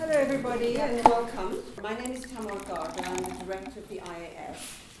everybody, and welcome. My name is Tamar Gardner. I'm the director of the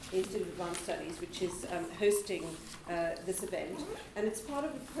IAS, Institute of Advanced Studies, which is hosting this event. And it's part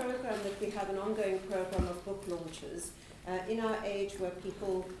of a program that we have, an ongoing program of book launches. In our age where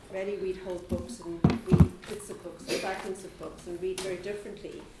people rarely read whole books and read bits of books and fragments of books and read very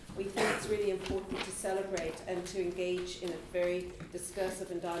differently, we think it's really important to celebrate and to engage in a very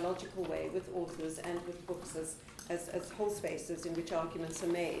discursive and dialogical way with authors and with books as whole spaces in which arguments are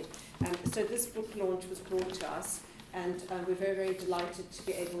made. So this book launch was brought to us, and we're very, very delighted to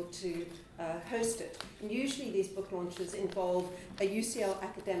be able to host it. And usually these book launches involve a UCL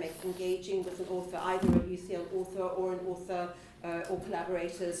academic engaging with an author, either a UCL author or an author or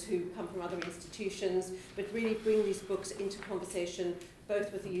collaborators who come from other institutions, but really bring these books into conversation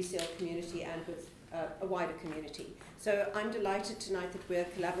both with the UCL community and with a wider community. So I'm delighted tonight that we're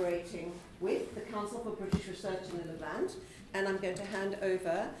collaborating with the Council for British Research in the Levant, and I'm going to hand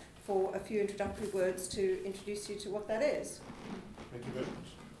over for a few introductory words to introduce you to what that is. Thank you very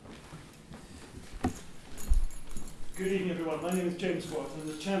much. Good evening, everyone. My name is James Watt. I'm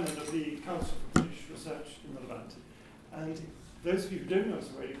the chairman of the Council for British Research in the Levant. And those of you who don't know us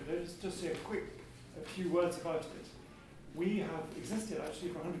already, could I just say a few words about it. We have existed actually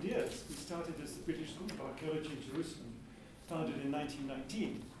for 100 years. We started as the British School of Archaeology in Jerusalem, founded in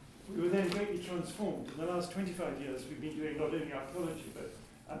 1919. We were then greatly transformed. In the last 25 years, we've been doing not only archaeology, but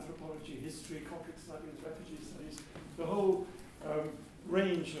anthropology, history, conflict studies, refugee studies, the whole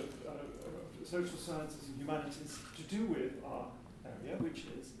range of social sciences and humanities to do with our area, which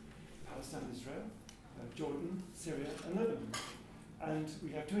is Palestine, Israel, Jordan, Syria, and Lebanon. And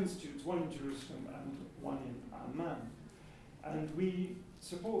we have two institutes, one in Jerusalem and one in Amman. And we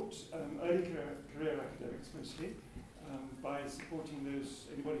support early career academics mostly by supporting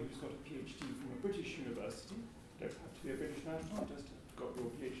anybody who's got a PhD from a British university. Don't have to be a British national, just have got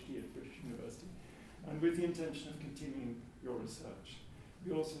your PhD at a British university, and with the intention of continuing your research.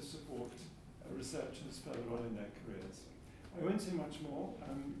 We also support researchers further on in their careers. I won't say much more.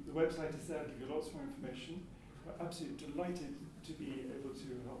 The website is there, I'll give you lots more information. We're absolutely delighted to be able to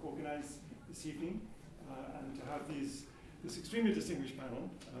help organise this evening and to have this extremely distinguished panel.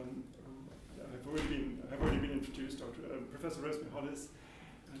 I've already been introduced, Professor Rosemary Hollis,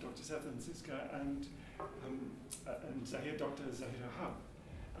 Dr. Seth Siska, and Dr. Zahira Hab.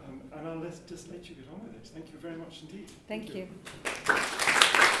 And I'll just let you get on with it. Thank you very much indeed. Thank you.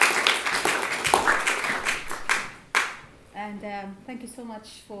 And thank you so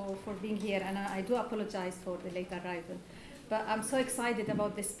much for being here. And I do apologize for the late arrival. But I'm so excited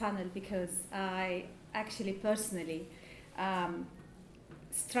about this panel because I actually personally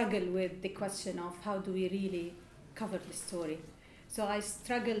struggle with the question of how do we really cover the story. So I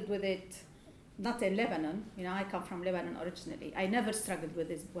struggled with it, not in Lebanon. I come from Lebanon originally. I never struggled with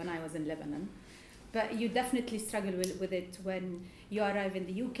this when I was in Lebanon. But you definitely struggle with it when you arrive in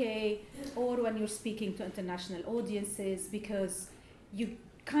the UK or when you're speaking to international audiences, because you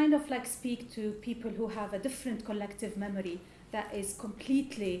kind of speak to people who have a different collective memory that is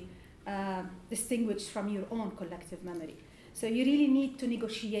completely distinguished from your own collective memory. So you really need to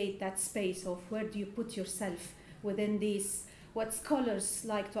negotiate that space of where do you put yourself within these, what scholars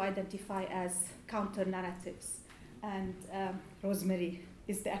like to identify as counter-narratives. And Rosemary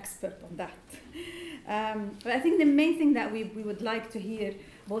is the expert on that. But I think the main thing that we would like to hear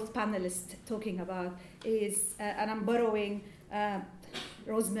both panelists talking about is, and I'm borrowing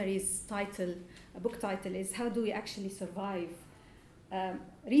Rosemary's title, a book title is How Do We Actually Survive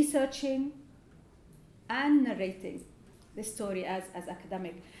Researching and Narrating the Story as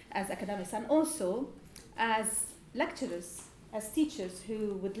academics, and also as lecturers, as teachers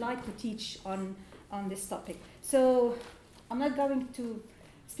who would like to teach on this topic. So I'm not going to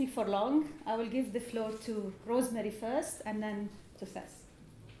speak for long. I will give the floor to Rosemary first and then to Seth.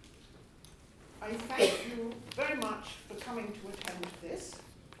 I thank you very much for coming to attend this.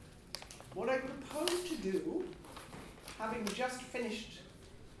 What I propose to do, having just finished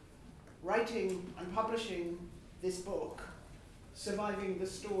writing and publishing this book, Surviving the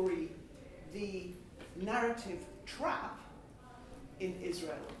Story, The Narrative Trap in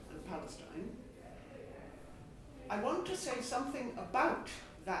Israel and Palestine, I want to say something about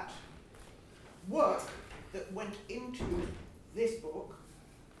that work that went into this book,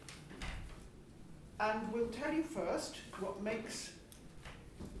 and we'll tell you first what makes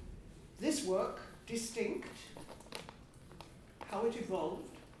this work distinct, how it evolved,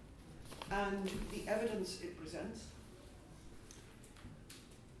 and the evidence it presents.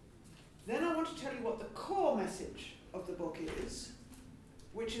 Then I want to tell you what the core message of the book is,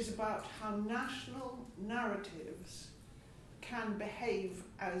 which is about how national narratives can behave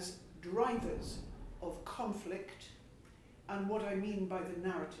as drivers of conflict and what I mean by the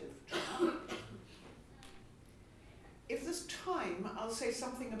narrative trap. If there's time, I'll say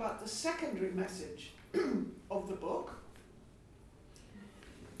something about the secondary message of the book,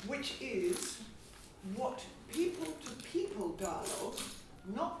 which is what people-to-people dialogue,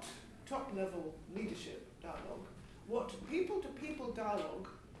 not top-level leadership dialogue, what people-to-people dialogue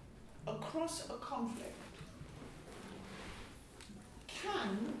across a conflict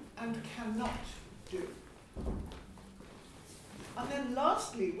can and cannot do. And then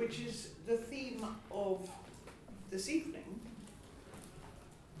lastly, which is the theme of this evening,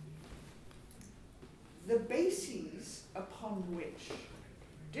 the bases upon which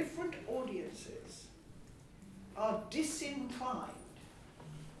different audiences are disinclined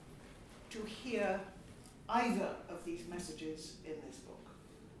to hear either of these messages in this book.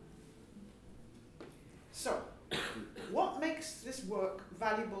 So, what makes this work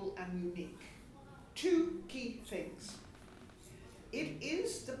valuable and unique? Two key things. It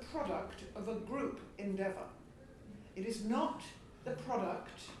is the product of a group endeavor. It is not the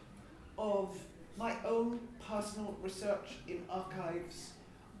product of my own personal research in archives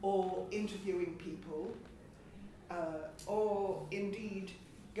or interviewing people, or indeed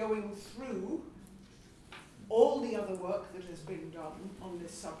going through all the other work that has been done on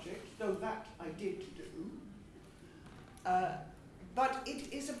this subject, though that I did do. But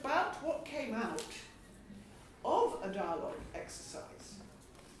it is about what came out of a dialogue exercise.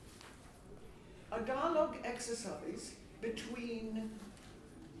 A dialogue exercise between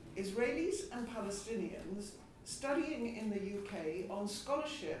Israelis and Palestinians studying in the UK on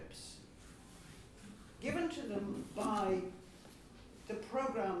scholarships given to them by the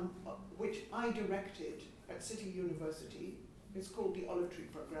program which I directed at City University. It's called the Olive Tree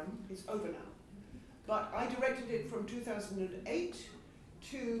Program. It's over now. But I directed it from 2008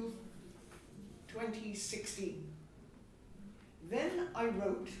 to 2016. Then I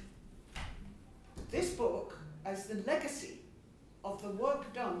wrote this book as the legacy of the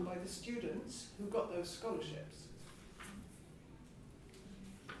work done by the students who got those scholarships.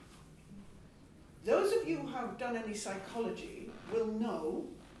 Those of you who have done any psychology will know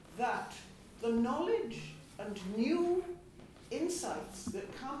that the knowledge and new insights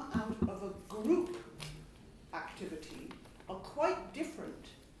that come out of a group activity are quite different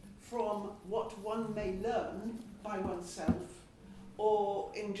from what one may learn by oneself or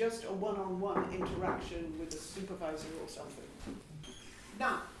in just a one-on-one interaction with a supervisor or something.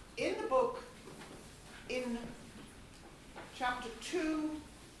 Now, in the book, in chapter 2,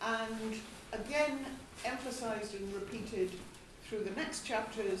 and again emphasized and repeated through the next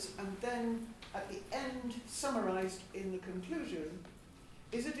chapters, and then at the end summarized in the conclusion,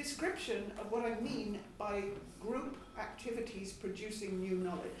 is a description of what I mean by group activities producing new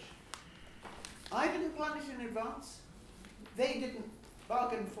knowledge. I didn't plan it in advance. They didn't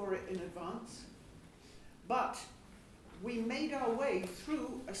bargain for it in advance. But we made our way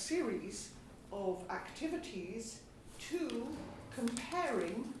through a series of activities to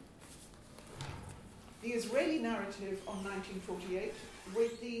comparing the Israeli narrative on 1948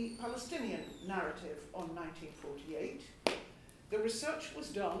 with the Palestinian narrative on 1948. The research was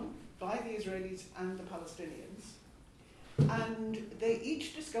done by the Israelis and the Palestinians, and they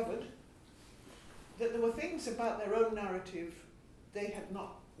each discovered that there were things about their own narrative they had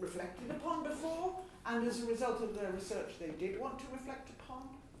not reflected upon before, and as a result of their research they did want to reflect upon.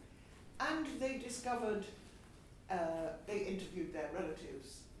 And they discovered, they interviewed their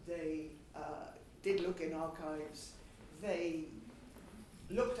relatives, they did look in archives, they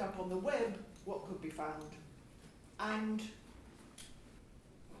looked up on the web what could be found, and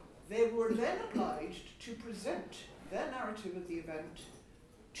they were then obliged to present their narrative of the event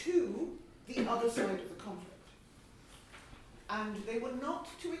to the other side of the conflict. And they were not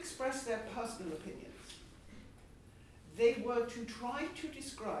to express their personal opinions. They were to try to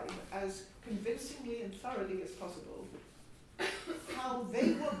describe as convincingly and thoroughly as possible how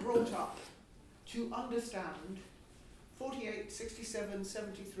they were brought up to understand 48, 67,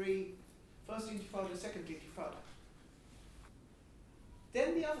 73, First Intifada, Second Intifada.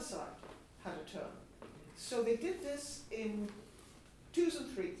 Then the other side had a turn. So they did this in twos and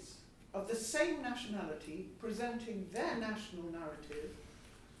threes of the same nationality, presenting their national narrative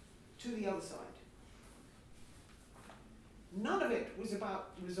to the other side. None of it was about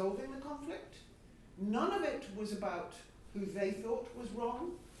resolving the conflict. None of it was about who they thought was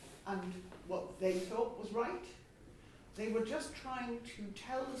wrong and what they thought was right. They were just trying to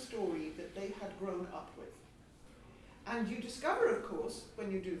tell the story that they had grown up with. And you discover, of course,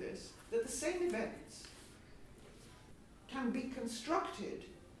 when you do this, that the same events can be constructed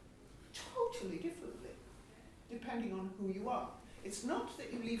totally differently, depending on who you are. It's not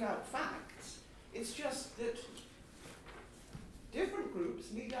that you leave out facts, it's just that different groups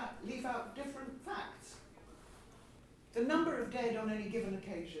leave out different facts. The number of dead on any given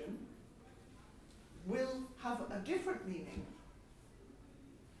occasion will have a different meaning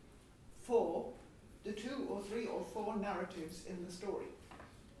for the 2 or 3 or 4 narratives in the story.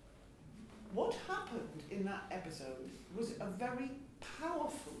 What happened in that episode was a very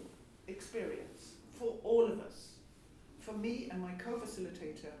powerful experience for all of us, for me and my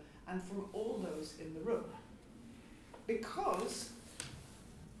co-facilitator, and for all those in the room. Because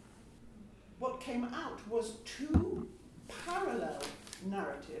what came out was 2 parallel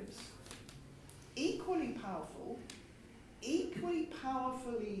narratives, equally powerful, equally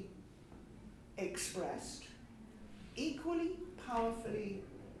powerfully expressed, equally powerfully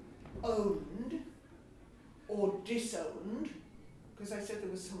owned or disowned, because I said there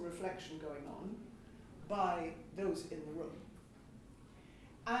was some reflection going on, by those in the room.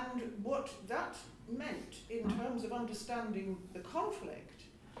 And what that meant in terms of understanding the conflict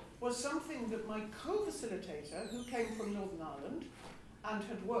was something that my co-facilitator, who came from Northern Ireland and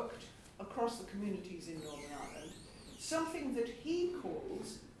had worked across the communities in Northern Ireland, something that he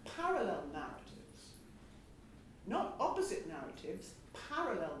calls parallel narratives. Not opposite narratives,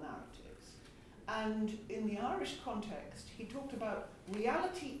 parallel narratives. And in the Irish context, he talked about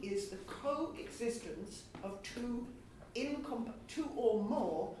reality is the coexistence of two or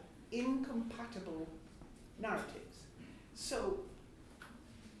more incompatible narratives. So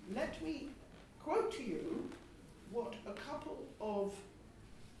let me quote to you what a couple of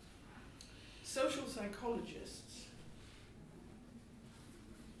social psychologists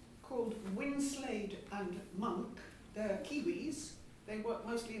called Winslade and Monk, they're Kiwis, they work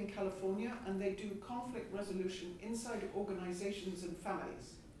mostly in California, and they do conflict resolution inside organizations and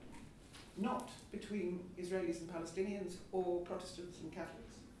families, not between Israelis and Palestinians or Protestants and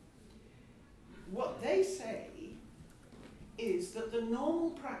Catholics. What they say is that the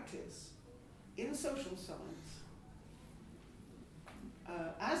normal practice in social science,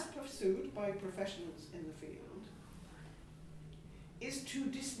 as pursued by professionals in the field, is to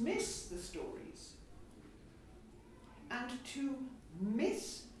dismiss the stories and to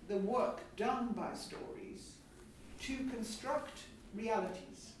miss the work done by stories to construct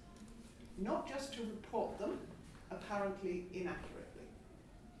realities, not just to report them apparently inaccurately.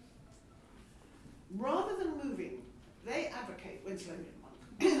 Rather than moving, they advocate, Winslade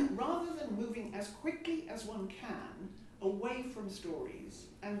and Monk, rather than moving as quickly as one can away from stories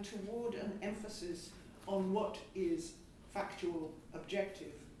and toward an emphasis on what is factual,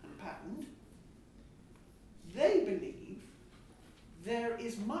 objective, and patterned, they believe there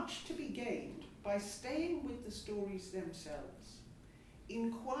is much to be gained by staying with the stories themselves,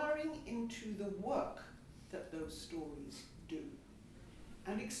 inquiring into the work that those stories do,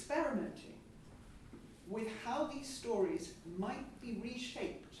 and experimenting with how these stories might be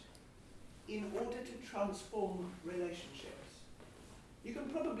reshaped in order to transform relationships. You can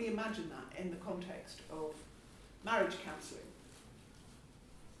probably imagine that in the context of marriage counselling.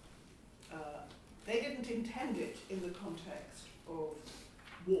 They didn't intend it in the context of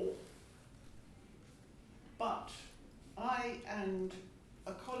war. But I and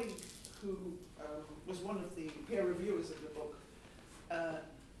a colleague who was one of the peer reviewers of the book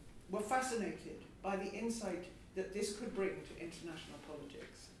were fascinated by the insight that this could bring to international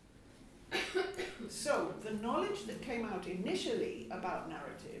politics. So the knowledge that came out initially about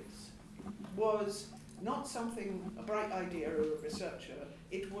narratives was not something, a bright idea or a researcher,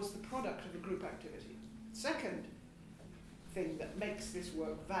 it was the product of a group activity. Second thing that makes this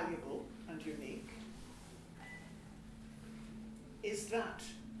work valuable and unique is that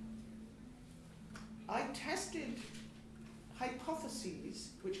I tested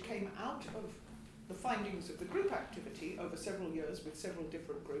hypotheses which came out of the findings of the group activity over several years with several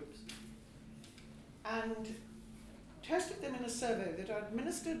different groups, and tested them in a survey that I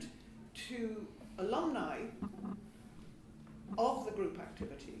administered to alumni of the group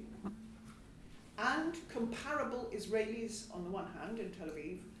activity and comparable Israelis on the one hand in Tel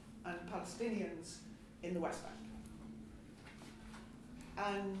Aviv and Palestinians in the West Bank,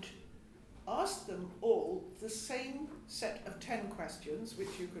 and asked them all the same set of 10 questions,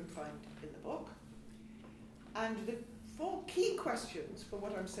 which you can find in the book. And the 4 key questions for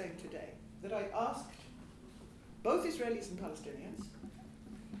what I'm saying today that I asked both Israelis and Palestinians,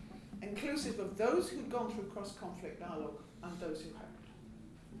 inclusive of those who'd gone through cross-conflict dialogue and those who hadn't.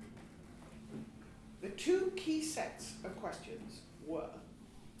 The 2 key sets of questions were,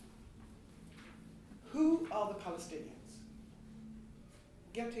 who are the Palestinians?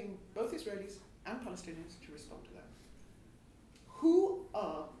 getting both Israelis and Palestinians to respond to that. Who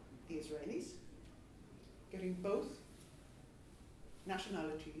are the Israelis? Getting both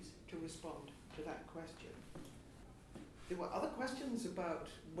nationalities to respond to that question. There were other questions about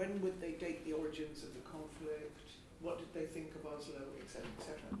when would they date the origins of the conflict, what did they think of Oslo, etc.,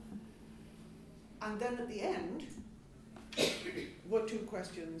 etc. And then at the end were two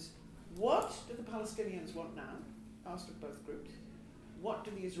questions. What do the Palestinians want now? Asked of both groups. What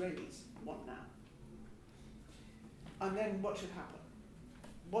do the Israelis want now? And then what should happen?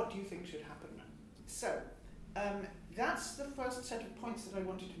 What do you think should happen now? So, that's the first set of points that I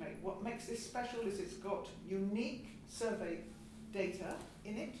wanted to make. What makes this special is it's got unique survey data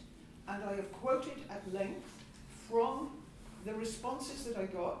in it, and I have quoted at length from the responses that I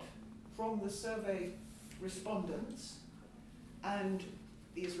got from the survey respondents, and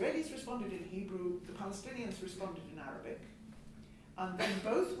the Israelis responded in Hebrew, the Palestinians responded in Arabic, and then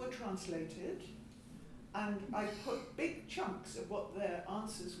both were translated, and I put big chunks of what their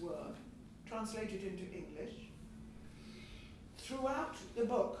answers were translated into English throughout the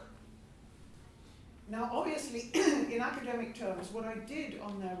book. Now, obviously, in academic terms, what I did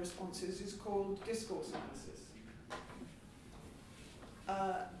on their responses is called discourse analysis.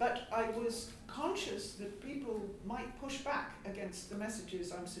 But I was conscious that people might push back against the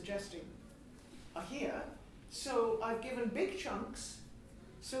messages I'm suggesting are here, so I've given big chunks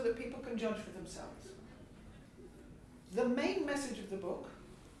so that people can judge for themselves. The main message of the book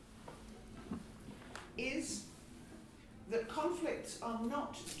is that conflicts are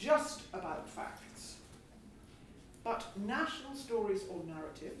not just about facts, but national stories or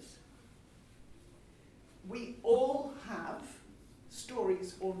narratives. We all have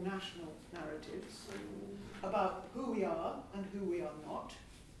stories or national narratives about who we are and who we are not,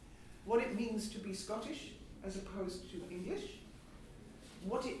 what it means to be Scottish as opposed to English,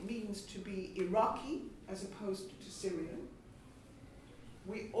 what it means to be Iraqi as opposed to Syrian.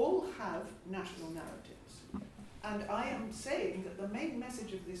 We all have national narratives. And I am saying that the main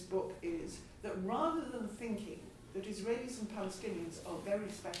message of this book is that rather than thinking that Israelis and Palestinians are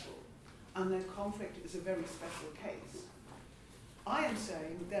very special and their conflict is a very special case, I am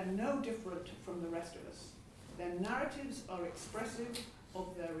saying they're no different from the rest of us. Their narratives are expressive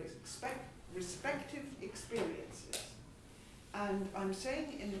of their respective experiences. And I'm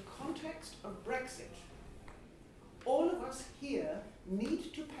saying in the context of Brexit, all of us here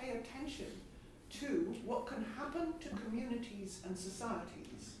need to pay attention to what can happen to communities and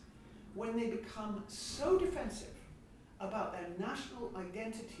societies when they become so defensive about their national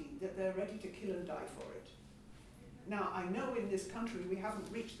identity that they're ready to kill and die for it. Now, I know in this country we haven't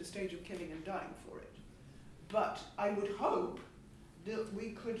reached the stage of killing and dying for it, but I would hope that we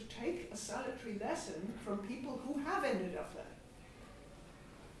could take a salutary lesson from people who have ended up there.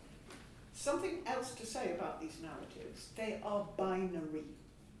 Something else to say about these narratives: they are binary.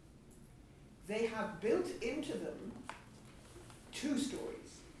 They have built into them two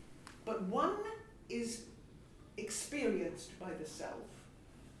stories, but one is experienced by the self,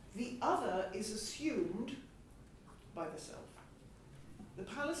 the other is assumed by the self. The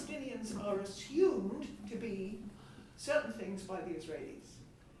Palestinians are assumed to be certain things by the Israelis,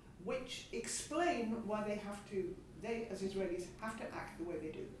 which explain why they as Israelis have to act the way they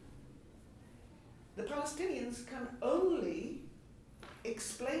do. The Palestinians can only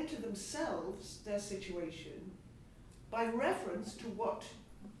explain to themselves their situation by reference to what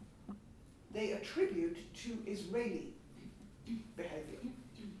they attribute to Israeli behavior.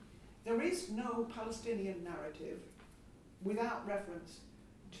 There is no Palestinian narrative without reference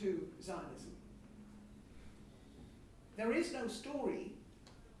to Zionism. There is no story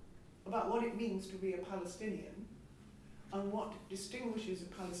about what it means to be a Palestinian and what distinguishes a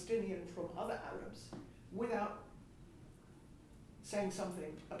Palestinian from other Arabs without saying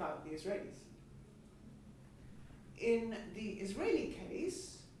something about the Israelis. In the Israeli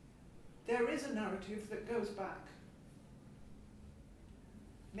case, there is a narrative that goes back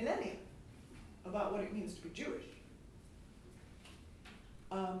millennia about what it means to be Jewish.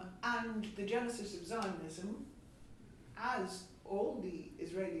 And the genesis of Zionism, as all the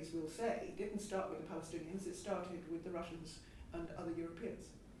Israelis will say, didn't start with the Palestinians, it started with the Russians and other Europeans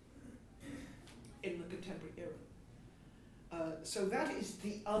in the contemporary era. So that is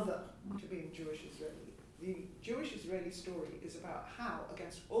the other to being Jewish Israeli. The Jewish Israeli story is about how,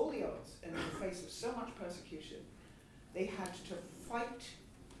 against all the odds and in the face of so much persecution, they had to fight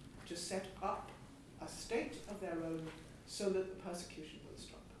to set up a state of their own so that the persecution would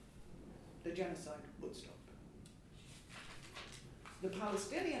stop, the genocide would stop. The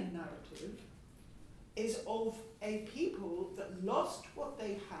Palestinian narrative is of a people that lost what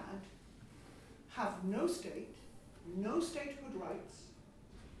they had, have no state, no statehood rights,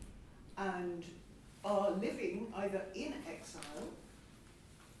 and are living either in exile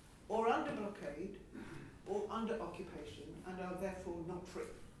or under blockade or under occupation and are therefore not free.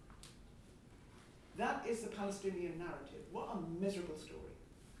 That is the Palestinian narrative. What a miserable story.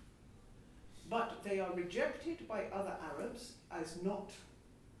 But they are rejected by other Arabs as not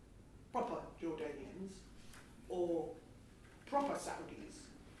proper Jordanians or proper Saudis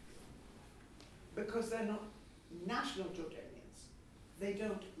because they're not national Jordanians. They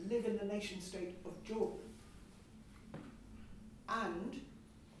don't live in the nation state of Jordan. And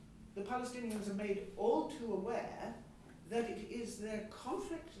the Palestinians are made all too aware that it is their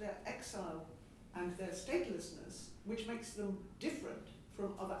conflict, their exile, and their statelessness which makes them different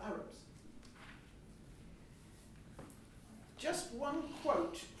from other Arabs. Just one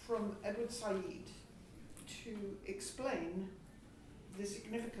quote from Edward Said to explain the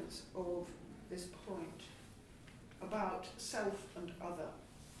significance of this point about self and other.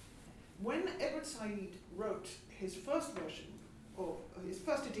 When Edward Said wrote his first version, or his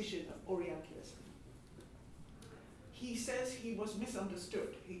first edition of Orientalism, he says he was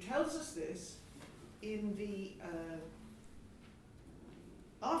misunderstood. He tells us this in the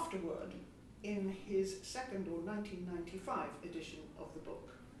afterword in his second or 1995 edition of the book,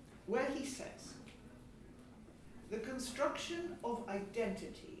 where he says, the construction of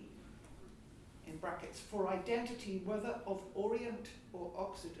identity, in brackets, for identity whether of Orient or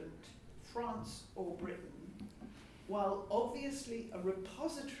Occident, France or Britain, while obviously a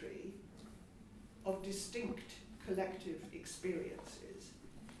repository of distinct collective experiences,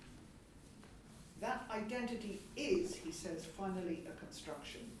 that identity is, he says, finally a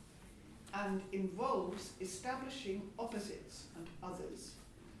construction, and involves establishing opposites and others,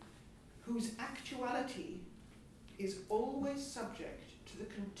 whose actuality is always subject to the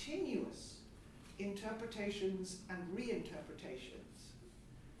continuous interpretations and reinterpretations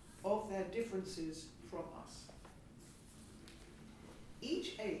of their differences from us.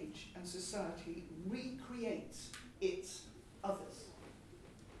 Each age and society recreates its others.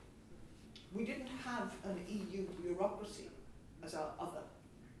 We didn't have an EU bureaucracy as our other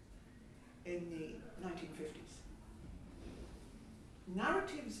in the 1950s.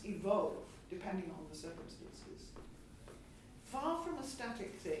 Narratives evolve depending on the circumstances. Far from a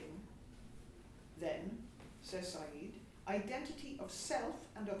static thing, then, says Said, identity of self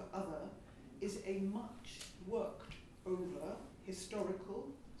and of other is a much worked over historical,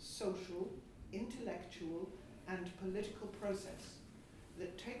 social, intellectual, and political process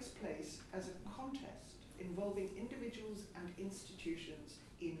that takes place as a contest involving individuals and institutions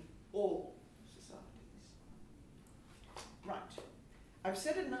in all societies. Right. I've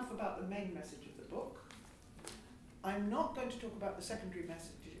said enough about the main message of the book. I'm not going to talk about the secondary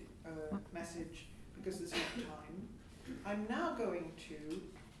message because there's no time. I'm now going to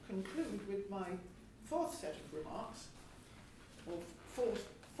conclude with my fourth set of remarks, or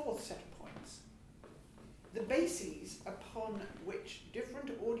fourth set of points. The bases upon which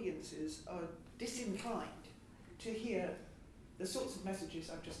different audiences are disinclined to hear the sorts of messages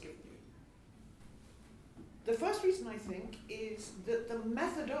I've just given you. The first reason, I think, is that the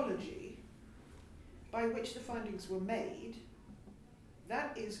methodology by which the findings were made,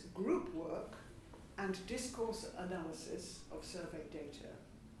 that is group work and discourse analysis of survey data,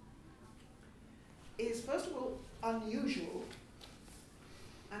 is first of all unusual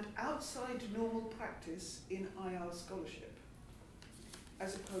and outside normal practice in IR scholarship,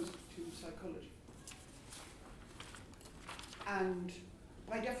 as opposed to psychology. And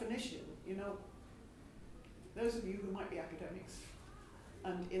by definition, you know, those of you who might be academics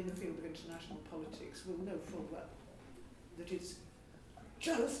and in the field of international politics will know full well that it's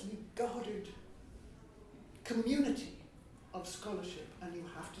jealously guarded community of scholarship, and you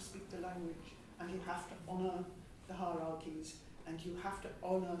have to speak the language, and you have to honour the hierarchies, and you have to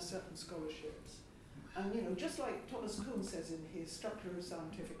honour certain scholarships. And you know, just like Thomas Kuhn says in his Structure of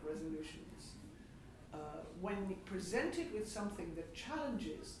Scientific Resolutions, when presented with something that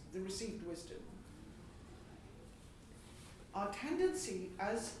challenges the received wisdom, our tendency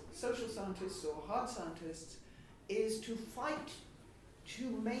as social scientists or hard scientists is to fight to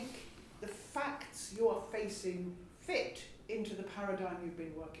make the facts you're facing fit into the paradigm you've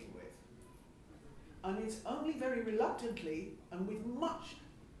been working with. And it's only very reluctantly and with much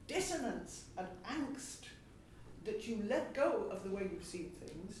dissonance and angst that you let go of the way you've seen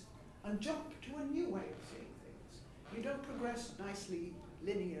things and jump to a new way of seeing things. You don't progress nicely,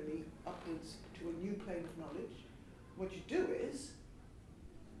 linearly upwards to a new plane of knowledge. What you do is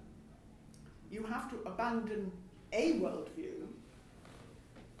you have to abandon a worldview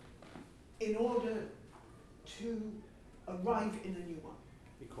in order to arrive in a new one.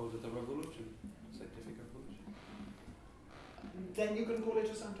 He calls it a revolution, scientific revolution. Then you can call it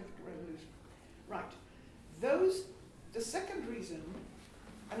a scientific revolution. Right. The second reason,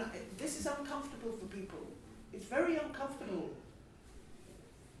 and this is uncomfortable for people, it's very uncomfortable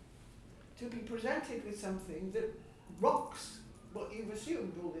to be presented with something that rocks what you've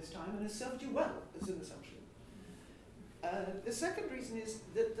assumed all this time and has served you well as an assumption. The second reason is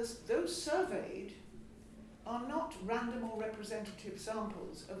that those surveyed are not random or representative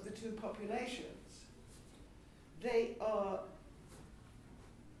samples of the two populations. They are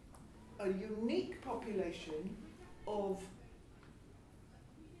a unique population of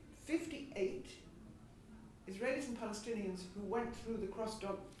 58 Israelis and Palestinians who went through the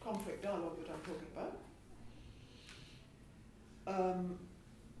cross-conflict dialogue that I'm talking about.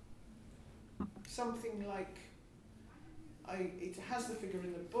 Something like, it has the figure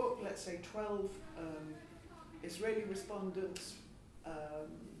in the book, let's say 12 Israeli respondents,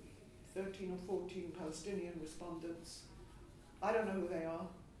 13 or 14 Palestinian respondents. I don't know who they are.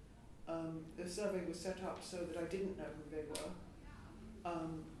 The survey was set up so that I didn't know who they were.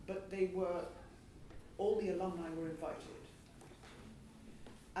 But all the alumni were invited.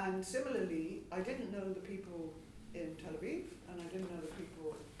 And similarly, I didn't know the people in Tel Aviv, and I didn't know the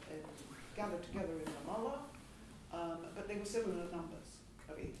people gathered together in Ramallah, but they were similar numbers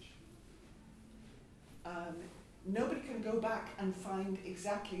of each. Nobody can go back and find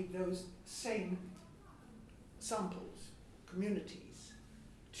exactly those same samples, communities,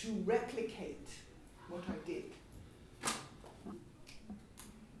 to replicate what I did.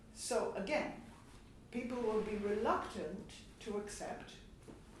 So again, people will be reluctant to accept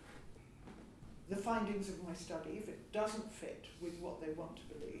the findings of my study if it doesn't fit with what they want to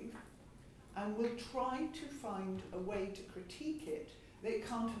believe, and will try to find a way to critique it that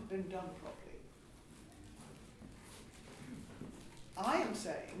can't have been done properly. I am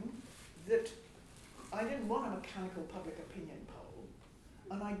saying that I didn't want a mechanical public opinion poll,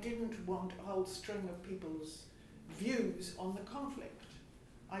 and I didn't want a whole string of people's views on the conflict.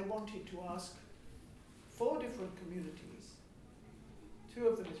 I wanted to ask 4 different communities, 2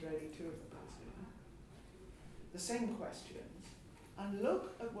 of them Israeli, 2 of them Palestinian, the same questions, and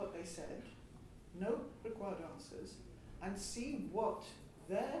look at what they said, no required answers, and see what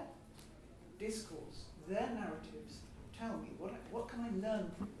their discourse, their narratives tell me. What can I learn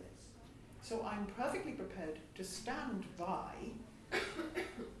from this? So I'm perfectly prepared to stand by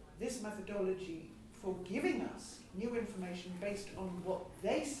this methodology for giving us new information based on what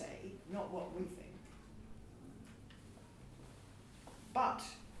they say, not what we think. But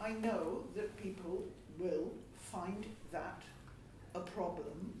I know that people will find that a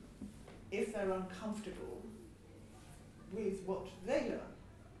problem if they're uncomfortable with what they learn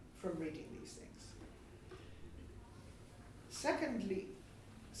from reading these things. Second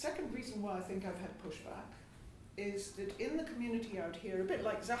reason why I think I've had pushback is that in the community out here, a bit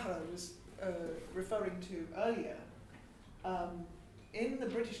like Zahra was referring to earlier, in the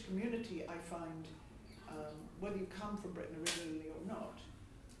British community I find, whether you come from Britain originally or not,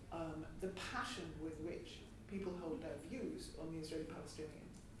 the passion with which people hold their views on the Israeli-Palestinian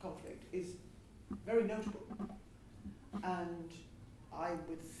conflict is very notable. And I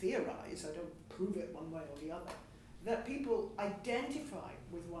would theorize, I don't prove it one way or the other, that people identify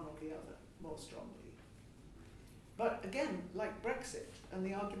with one or the other more strongly. But again, like Brexit and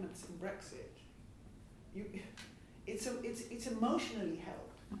the arguments in Brexit, it's emotionally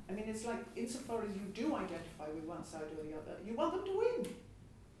held. I mean, it's like insofar as you do identify with one side or the other, you want them to win.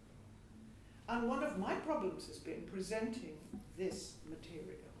 And one of my problems has been presenting this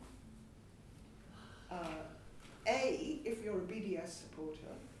material. If you're a BDS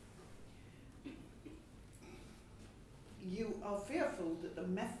supporter, you are fearful that the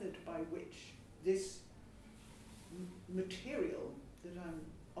method by which this material that I'm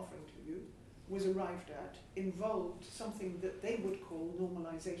offering to you was arrived at involved something that they would call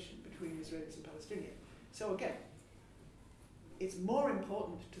normalization between Israelis and Palestinians. So again, it's more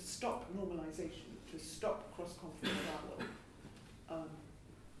important to stop normalization, to stop cross-conflict dialogue,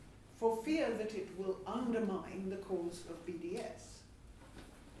 for fear that it will undermine the cause of BDS.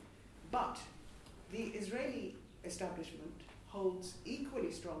 But the Israeli establishment holds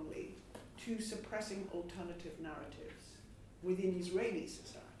equally strongly to suppressing alternative narratives within Israeli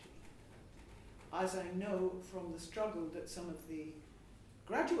society, as I know from the struggle that some of the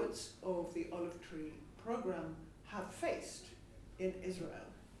graduates of the Olive Tree program have faced in Israel.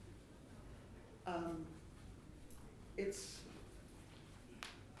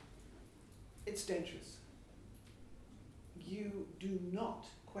 it's dangerous. You do not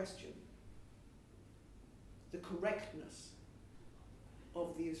question the correctness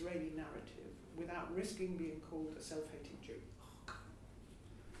of the Israeli narrative without risking being called a self-hating Jew.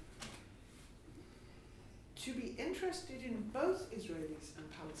 To be interested in both Israelis and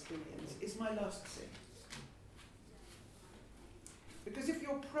Palestinians is my last sin. Because if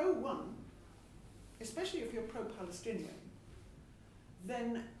you're pro-one, especially if you're pro-Palestinian,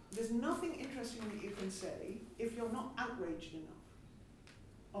 then there's nothing interesting that you can say if you're not outraged enough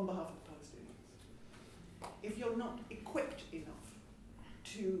on behalf of the Palestinians. If you're not equipped enough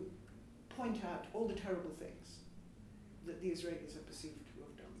to point out all the terrible things that the Israelis are perceived to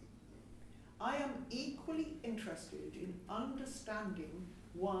have done. I am equally interested in understanding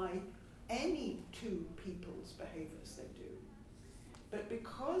why any two people's behaviors they do. But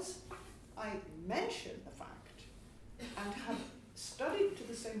because I mention the fact and have studied to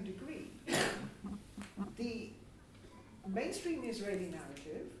the same degree the mainstream Israeli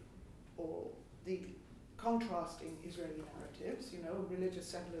narrative, or the contrasting Israeli narratives, religious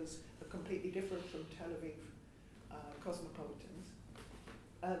settlers are completely different from Tel Aviv cosmopolitans,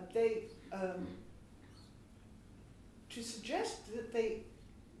 to suggest that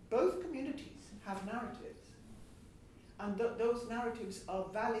both communities have narratives, and those narratives are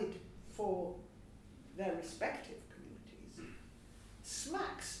valid for their respective communities,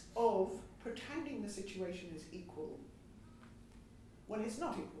 smacks of pretending the situation is equal when it's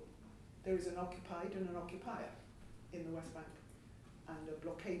not equal. There is an occupied and an occupier in the West Bank, and a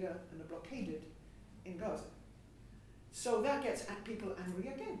blockader and a blockaded in Gaza. So that gets people angry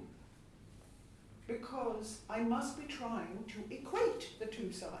again, because I must be trying to equate the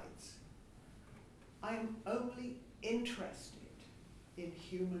two sides. I am only interested in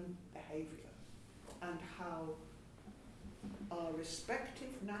human behavior and how our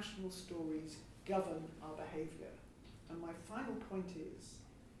respective national stories govern our behavior. And my final point is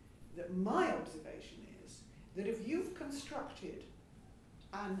that my observation is that if you've constructed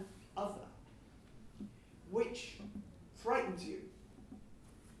an other which frightens you,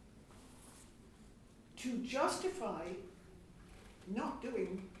 to justify not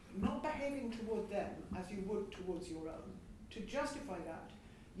behaving toward them as you would towards your own, to justify that,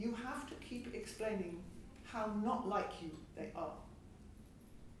 you have to keep explaining how not like you they are.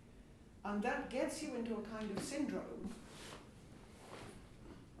 And that gets you into a kind of syndrome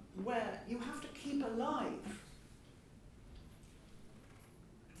where you have to keep alive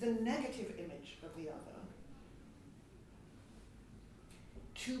the negative image of the other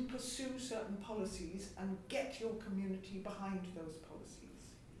to pursue certain policies and get your community behind those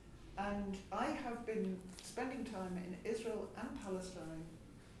policies. And I have been spending time in Israel and Palestine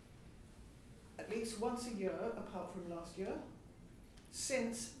at least once a year, apart from last year,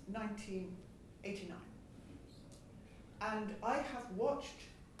 since 1989. And I have watched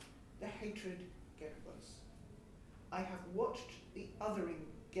the hatred get worse. I have watched the othering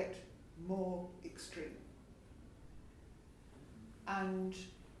get more extreme. And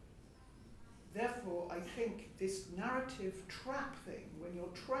therefore, I think this narrative trap thing, when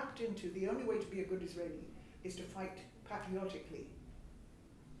you're trapped into the only way to be a good Israeli is to fight patriotically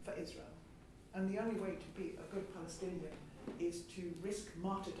for Israel, and the only way to be a good Palestinian is to risk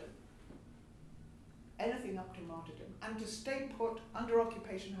martyrdom, anything up to martyrdom, and to stay put under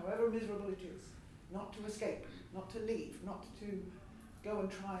occupation, however miserable it is, not to escape, not to leave, not to go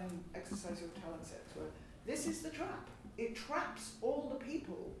and try and exercise your talents elsewhere. This is the trap. It traps all the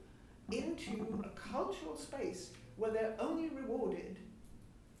people into a cultural space where they're only rewarded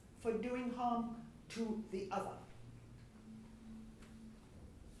for doing harm to the other.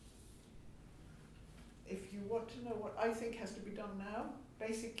 If you want to know what I think has to be done now,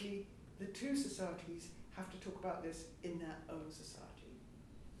 basically the two societies have to talk about this in their own society.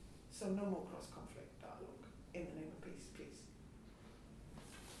 So no more cross-conflict dialogue. In the name of peace, please.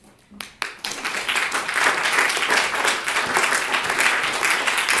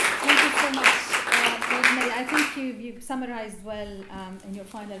 Rosemary, I think you've summarized well in your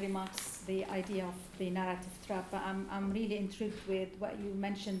final remarks the idea of the narrative trap. I'm really intrigued with what you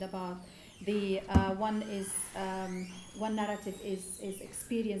mentioned about the one narrative is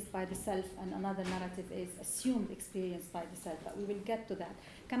experienced by the self and another narrative is assumed experience by the self, but we will get to that.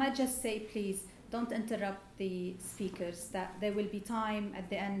 Can I just say, please, don't interrupt the speakers, that there will be time at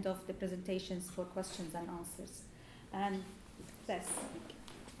the end of the presentations for questions and answers. And yes.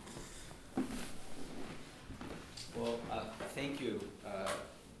 Well, thank you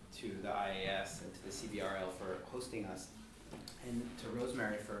to the IAS and to the CBRL for hosting us, and to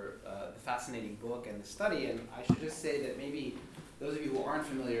Rosemary for the fascinating book and the study. And I should just say that maybe those of you who aren't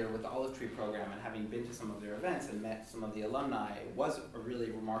familiar with the Olive Tree program and having been to some of their events and met some of the alumni, it was a really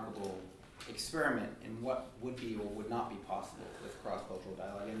remarkable experiment in what would be or would not be possible with cross-cultural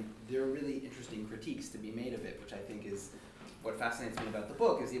dialogue. And there are really interesting critiques to be made of it, which I think is what fascinates me about the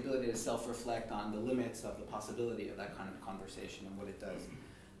book, is the ability to self-reflect on the limits of the possibility of that kind of conversation and what it does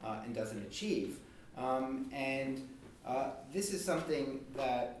and doesn't achieve. This is something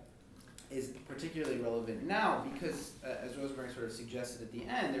that is particularly relevant now because, as Rosemary sort of suggested at the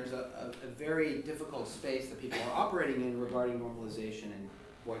end, there's a very difficult space that people are operating in regarding normalization and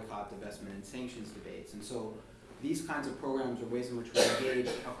boycott, divestment, and sanctions debates. And so these kinds of programs or ways in which we engage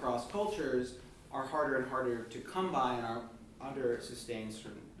across cultures are harder and harder to come by and are under sustained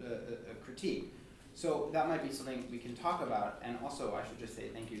certain critique. So that might be something we can talk about. And also, I should just say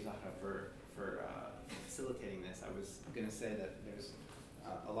thank you, Zahra, for facilitating this. I was going to say that there's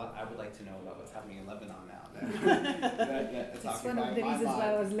a lot I would like to know about what's happening in Lebanon now. That's It's one of occupying the my reasons mind. why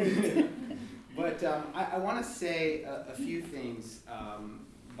I was late. But I want to say a few things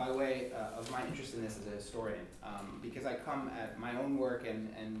by way of my interest in this as a historian, because I come at my own work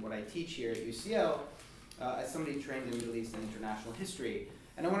and what I teach here at UCL as somebody trained in Middle East and international history.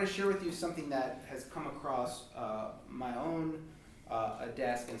 And I want to share with you something that has come across my own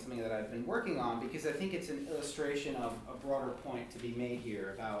desk and something that I've been working on, because I think it's an illustration of a broader point to be made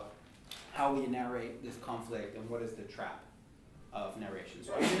here about how we narrate this conflict and what is the trap of narration.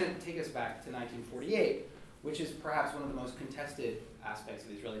 So I'm going to take us back to 1948, which is perhaps one of the most contested aspects of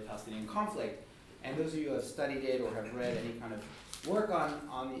the Israeli-Palestinian conflict. And those of you who have studied it or have read any kind of work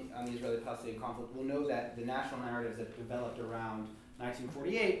on the Israeli-Palestinian conflict will know that the national narratives that developed around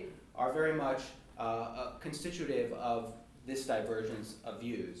 1948 are very much constitutive of this divergence of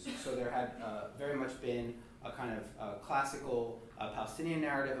views. So there had very much been a kind of classical Palestinian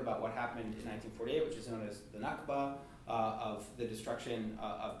narrative about what happened in 1948, which is known as the Nakba, of the destruction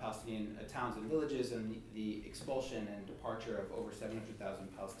of Palestinian towns and villages and the expulsion and departure of over 700,000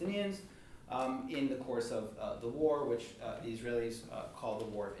 Palestinians in the course of the war, which the Israelis call the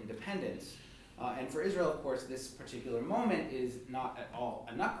War of Independence. And for Israel, of course, this particular moment is not at all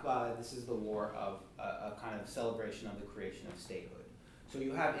a Nakba. This is the war of a kind of celebration of the creation of statehood. So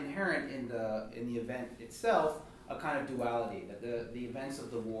you have inherent in the event itself a kind of duality, that the events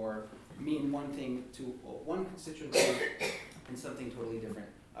of the war mean one thing to one constituency and something totally different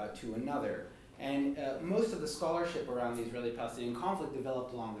to another. And most of the scholarship around the Israeli-Palestinian conflict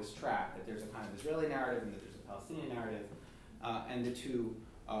developed along this track, that there's a kind of Israeli narrative and that there's a Palestinian narrative, and the two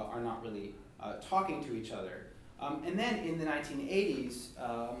are not really talking to each other. And then in the 1980s,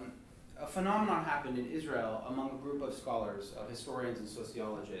 a phenomenon happened in Israel among a group of scholars, of historians and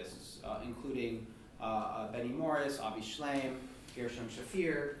sociologists, including Benny Morris, Avi Shleim, Gershom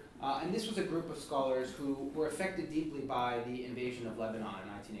Shafir, and this was a group of scholars who were affected deeply by the invasion of Lebanon in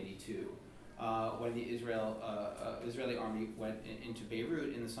 1982, when the Israeli army went into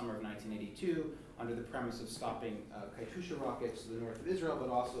Beirut in the summer of 1982 under the premise of stopping Katyusha rockets to the north of Israel, but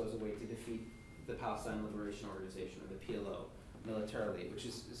also as a way to defeat the Palestine Liberation Organization, or the PLO, militarily, which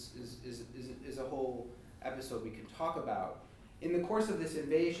is a whole episode we can talk about. In the course of this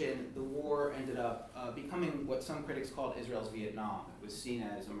invasion, the war ended up becoming what some critics called Israel's Vietnam. It was seen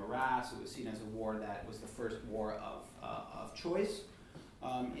as a morass. It was seen as a war that was the first war of choice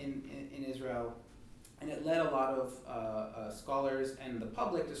in Israel. And it led a lot of scholars and the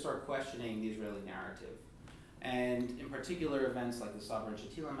public to start questioning the Israeli narrative. And in particular, events like the Sabra and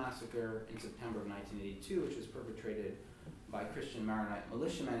Shatila massacre in September of 1982, which was perpetrated by Christian Maronite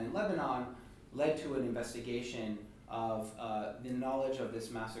militiamen in Lebanon, led to an investigation of the knowledge of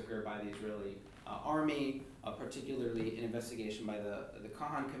this massacre by the Israeli army, particularly an investigation by the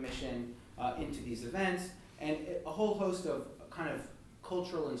Kahan Commission into these events, and a whole host of kind of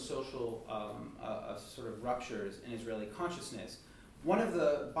cultural and social sort of ruptures in Israeli consciousness. One of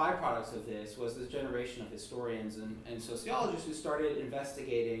the byproducts of this was this generation of historians and sociologists who started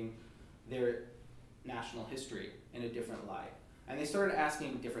investigating their national history in a different light. And they started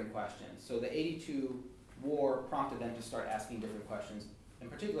asking different questions. So the 82 war prompted them to start asking different questions, in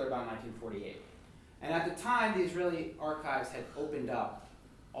particular about 1948. And at the time, the Israeli archives had opened up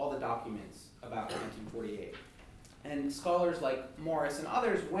all the documents about 1948. And scholars like Morris and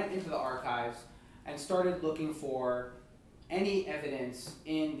others went into the archives and started looking for any evidence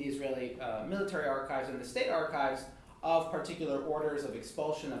in the Israeli military archives and the state archives of particular orders of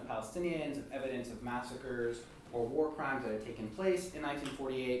expulsion of Palestinians, of evidence of massacres or war crimes that had taken place in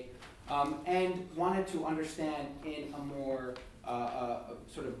 1948, and wanted to understand in a more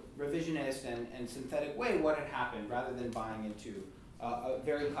sort of revisionist and synthetic way what had happened, rather than buying into a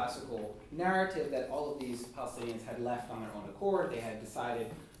very classical narrative that all of these Palestinians had left on their own accord. They had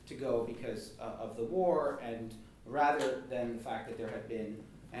decided to go because of the war, and rather than the fact that there had been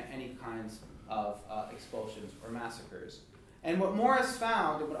any kinds of expulsions or massacres. And what Morris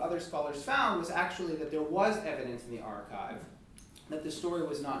found, and what other scholars found, was actually that there was evidence in the archive that the story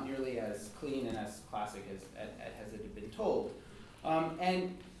was not nearly as clean and as classic as it had been told.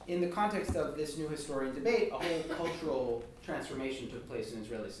 And in the context of this new historian debate, a whole cultural transformation took place in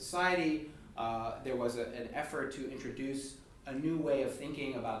Israeli society. There was an effort to introduce a new way of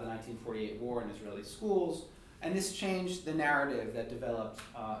thinking about the 1948 war in Israeli schools, and this changed the narrative that developed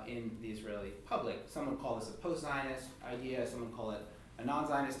in the Israeli public. Some would call this a post-Zionist idea, some would call it a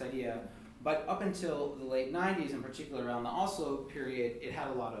non-Zionist idea, but up until the late 90s, in particular around the Oslo period, it had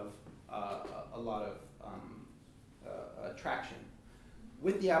a lot of traction.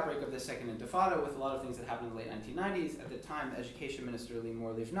 With the outbreak of the Second Intifada, with a lot of things that happened in the late 1990s, at the time, Education Minister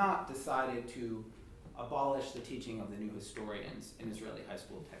Limor Livnat decided to abolish the teaching of the new historians in Israeli high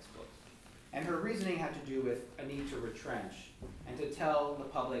school textbooks. And her reasoning had to do with a need to retrench and to tell the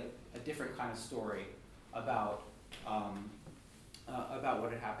public a different kind of story about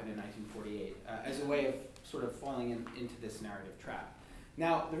what had happened in 1948 as a way of sort of falling into this narrative trap.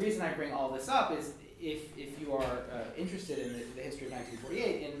 Now, the reason I bring all this up is if you are interested in the history of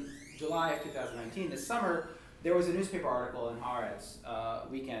 1948, in July of 2019, this summer, there was a newspaper article in Haaretz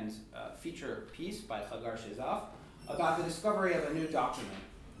weekend feature piece by Hagar Shezaf about the discovery of a new document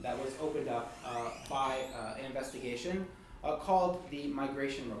that was opened up by an investigation called the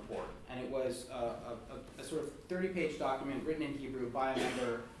Migration Report. And it was a sort of 30-page document written in Hebrew by a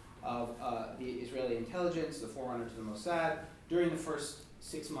member of the Israeli intelligence, the forerunner to the Mossad, during the first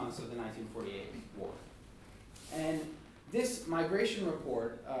 6 months of the 1948 war. And this migration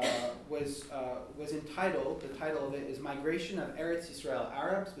report was entitled, the title of it is Migration of Eretz Yisrael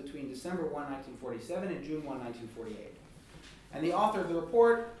Arabs between December 1, 1947 and June 1, 1948. And the author of the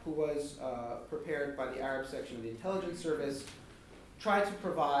report, who was prepared by the Arab section of the intelligence service, tried to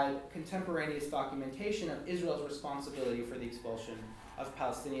provide contemporaneous documentation of Israel's responsibility for the expulsion of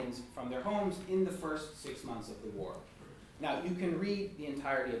Palestinians from their homes in the first 6 months of the war. Now, you can read the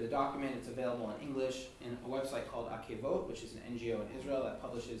entirety of the document. It's available in English in a website called Akevot, which is an NGO in Israel that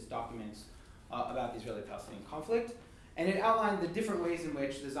publishes documents about the Israeli-Palestinian conflict. And it outlined the different ways in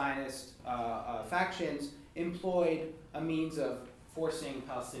which the Zionist factions employed a means of forcing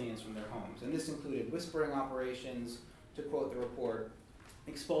Palestinians from their homes. And this included whispering operations, to quote the report,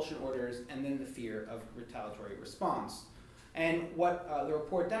 expulsion orders, and then the fear of retaliatory response. And what the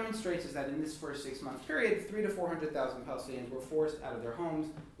report demonstrates is that in this first 6 month period, 300,000 to 400,000 Palestinians were forced out of their homes,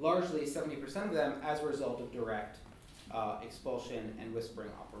 largely 70% of them as a result of direct expulsion and whispering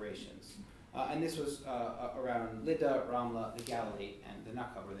operations. And this was around Lydda, Ramla, the Galilee, and the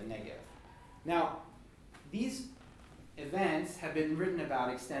Nakab, or the Negev. Now, these events have been written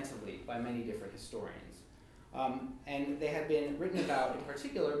about extensively by many different historians. And they had been written about in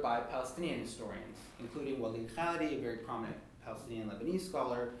particular by Palestinian historians, including Walid Khalidi, a very prominent Palestinian Lebanese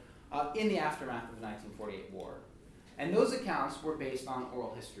scholar, in the aftermath of the 1948 war. And those accounts were based on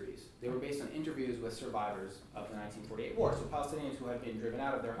oral histories. They were based on interviews with survivors of the 1948 war. So Palestinians who had been driven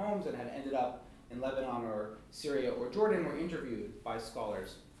out of their homes and had ended up in Lebanon or Syria or Jordan were interviewed by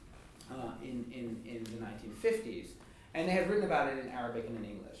scholars in the 1950s. And they had written about it in Arabic and in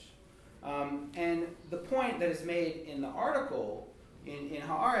English. And the point that is made in the article in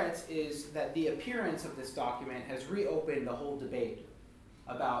Haaretz is that the appearance of this document has reopened the whole debate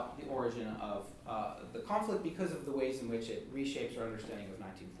about the origin of the conflict because of the ways in which it reshapes our understanding of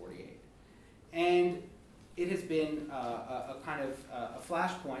 1948. And it has been a kind of a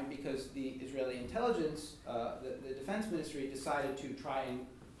flashpoint because the Israeli intelligence, the defense ministry, decided to try and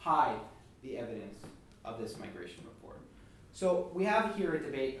hide the evidence of this migration report. So we have here a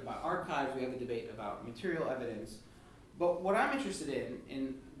debate about archives, we have a debate about material evidence, but what I'm interested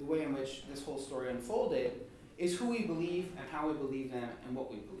in the way in which this whole story unfolded, is who we believe and how we believe them and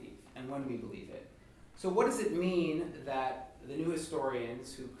what we believe and when we believe it. So what does it mean that the new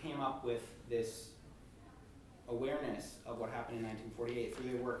historians who came up with this awareness of what happened in 1948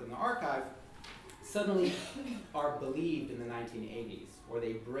 through their work in the archive suddenly are believed in the 1980s, or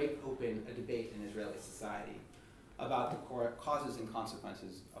they break open a debate in Israeli society about the causes and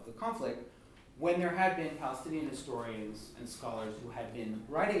consequences of the conflict, when there had been Palestinian historians and scholars who had been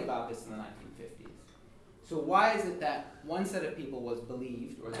writing about this in the 1950s. So why is it that one set of people was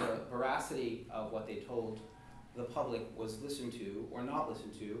believed, or the veracity of what they told the public was listened to or not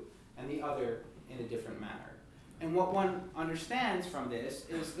listened to, and the other in a different manner? And what one understands from this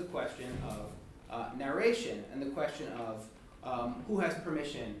is the question of narration and the question of who has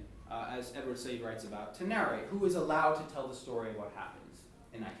permission, as Edward Said writes about, to narrate, who is allowed to tell the story of what happens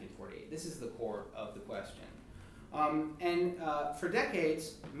in 1948. This is the core of the question. For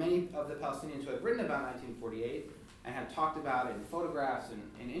decades, many of the Palestinians who have written about 1948 and have talked about it in photographs and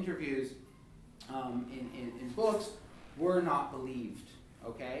in interviews, in books, were not believed,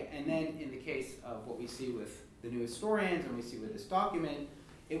 okay? And then in the case of what we see with the new historians and we see with this document,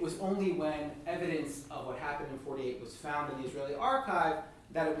 it was only when evidence of what happened in 48 was found in the Israeli archive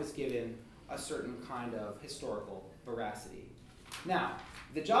that it was given a certain kind of historical veracity. Now,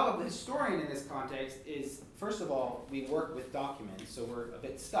 the job of the historian in this context is, first of all, we work with documents, so we're a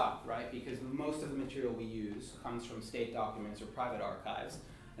bit stuck, right? Because most of the material we use comes from state documents or private archives.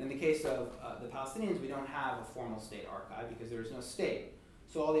 And in the case of the Palestinians, we don't have a formal state archive because there is no state.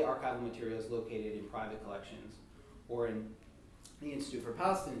 So all the archival material is located in private collections or in the Institute for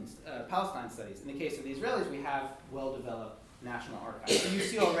Palestine Studies. In the case of the Israelis, we have well-developed national archives. So you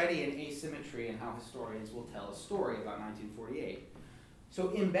see already an asymmetry in how historians will tell a story about 1948.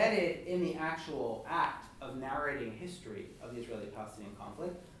 So embedded in the actual act of narrating history of the Israeli-Palestinian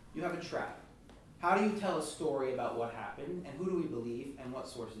conflict, you have a trap. How do you tell a story about what happened, and who do we believe, and what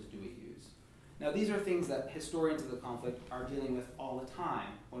sources do we use? Now, these are things that historians of the conflict are dealing with all the time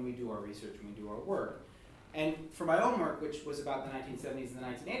when we do our research, when we do our work. And for my own work, which was about the 1970s and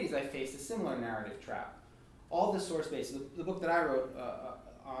the 1980s, I faced a similar narrative trap. All the source base, the book that I wrote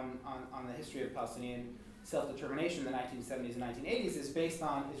on the history of Palestinian self-determination in the 1970s and 1980s is based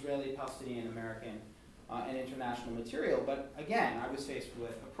on Israeli, Palestinian, American, and international material. But again, I was faced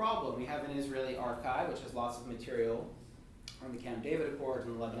with a problem. We have an Israeli archive, which has lots of material on the Camp David Accords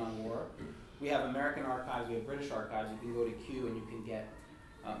and the Lebanon War. We have American archives, we have British archives. You can go to Kew and you can get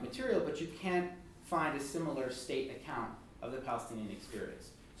material, but you can't find a similar state account of the Palestinian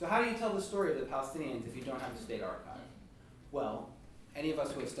experience. So how do you tell the story of the Palestinians if you don't have a state archive? Well, any of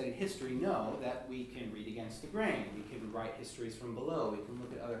us who have studied history know that we can read against the grain. We can write histories from below. We can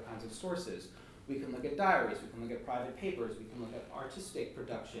look at other kinds of sources. We can look at diaries. We can look at private papers. We can look at artistic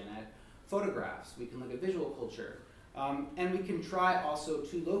production, at photographs. We can look at visual culture. And we can try also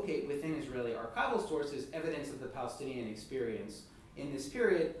to locate within Israeli archival sources evidence of the Palestinian experience in this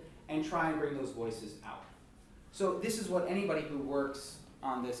period and try and bring those voices out. So this is what anybody who works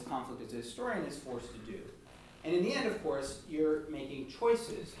on this conflict as a historian is forced to do. And in the end, of course, you're making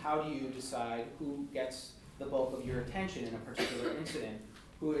choices. How do you decide who gets the bulk of your attention in a particular incident,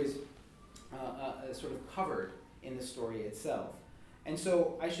 who is sort of covered in the story itself? And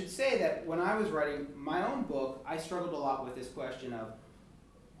so I should say that when I was writing my own book, I struggled a lot with this question of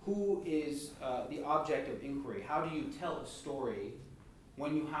who is the object of inquiry? How do you tell a story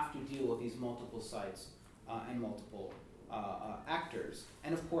when you have to deal with these multiple sites and multiple actors?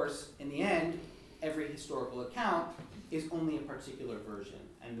 And of course, in the end, every historical account is only a particular version.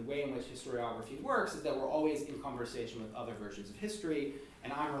 And the way in which historiography works is that we're always in conversation with other versions of history,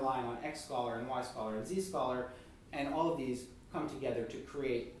 and I'm relying on X scholar and Y scholar and Z scholar, and all of these come together to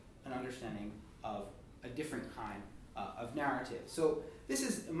create an understanding of a different kind of narrative. So this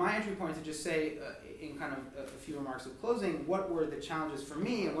is my entry point to just say, in kind of a few remarks of closing, what were the challenges for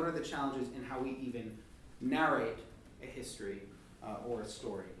me, and what are the challenges in how we even narrate a history or a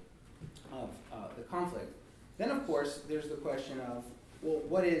story of the conflict. Then, of course, there's the question of, well,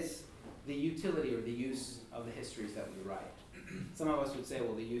 what is the utility or the use of the histories that we write? Some of us would say,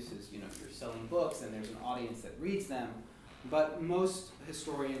 well, the use is, you're selling books and there's an audience that reads them, but most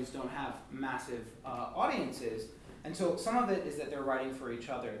historians don't have massive audiences, and so some of it is that they're writing for each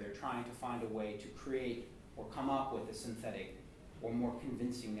other. They're trying to find a way to create or come up with a synthetic or more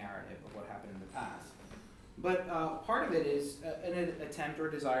convincing narrative of what happened in the past. But part of it is an attempt or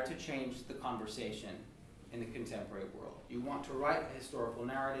desire to change the conversation in the contemporary world. You want to write a historical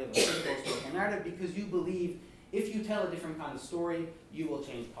narrative, a critical historical narrative, because you believe if you tell a different kind of story, you will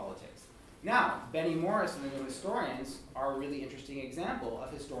change politics. Now, Benny Morris and the New Historians are a really interesting example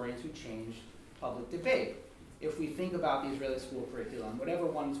of historians who changed public debate. If we think about the Israeli school curriculum, whatever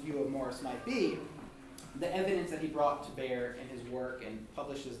one's view of Morris might be, the evidence that he brought to bear in his work and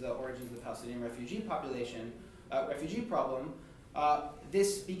publishes the origins of the Palestinian refugee problem,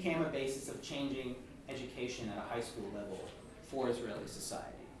 this became a basis of changing education at a high school level for Israeli society.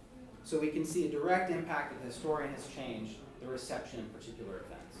 So we can see a direct impact that the historian has changed the reception of particular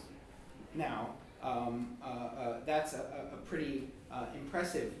events. Now, that's a pretty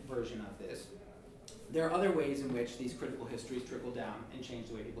impressive version of this. There are other ways in which these critical histories trickle down and change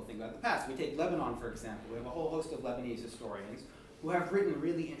the way people think about the past. We take Lebanon, for example. We have a whole host of Lebanese historians who have written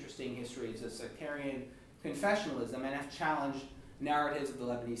really interesting histories of sectarian confessionalism and have challenged narratives of the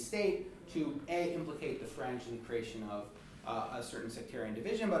Lebanese state to, A, implicate the French in the creation of a certain sectarian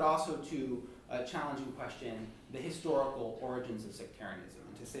division, but also to challenge and question the historical origins of sectarianism,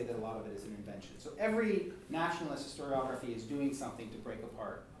 and to say that a lot of it is an invention. So every nationalist historiography is doing something to break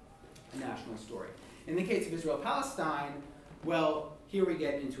apart a national story. In the case of Israel-Palestine, well, here we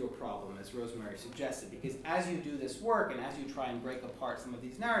get into a problem, as Rosemary suggested, because as you do this work and as you try and break apart some of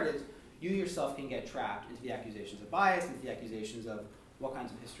these narratives, you yourself can get trapped into the accusations of bias, into the accusations of what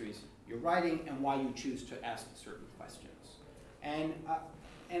kinds of histories you're writing and why you choose to ask certain questions. And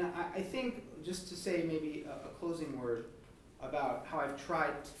I think, just to say maybe a closing word about how I've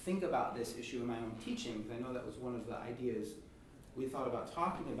tried to think about this issue in my own teaching, because I know that was one of the ideas we thought about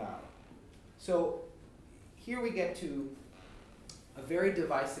talking about. So here we get to a very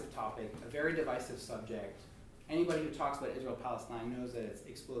divisive topic, a very divisive subject. Anybody who talks about Israel-Palestine knows that it's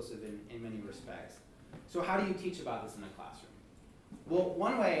explosive in many respects. So how do you teach about this in a classroom? Well,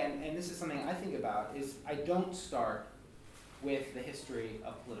 one way, and this is something I think about, is I don't start with the history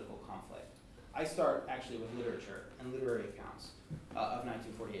of political conflict. I start actually with literature and literary accounts of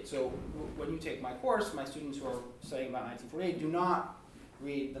 1948. So when you take my course, my students who are studying about 1948 do not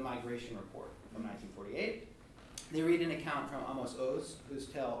read the Migration Report from 1948. They read an account from Amos Oz, whose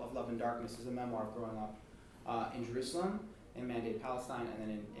tale of love and darkness is a memoir of growing up in Jerusalem, in Mandate Palestine, and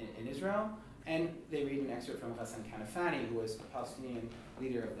then in Israel. And they read an excerpt from Hassan Kanafani, who was a Palestinian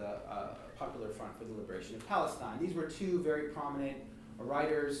leader of the Popular Front for the Liberation of Palestine. These were two very prominent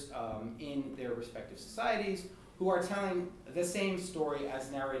writers in their respective societies who are telling the same story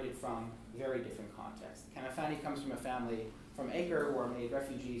as narrated from very different contexts. Kanafani comes from a family from Acre who are made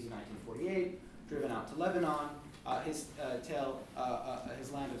refugees in 1948, driven out to Lebanon. His tale,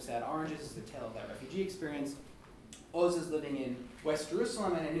 his Land of Sad Oranges, is the tale of that refugee experience. Oz is living in West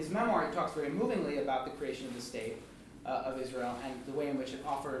Jerusalem, and in his memoir he talks very movingly about the creation of the state of Israel and the way in which it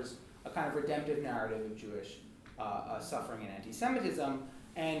offers a kind of redemptive narrative of Jewish suffering and anti-Semitism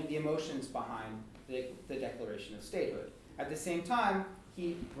and the emotions behind the declaration of statehood. At the same time,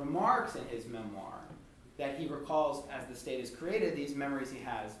 he remarks in his memoir that he recalls, as the state is created, these memories he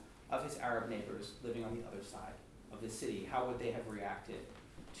has of his Arab neighbors living on the other side of the city. How would they have reacted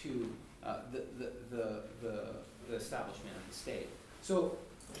to the establishment of the state? So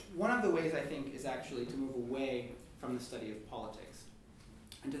one of the ways, I think, is actually to move away from the study of politics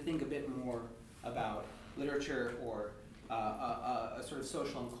and to think a bit more about literature or a sort of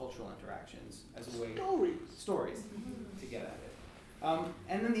social and cultural interactions as a way stories to get at it.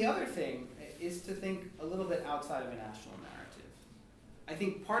 And then the other thing is to think a little bit outside of a national narrative. I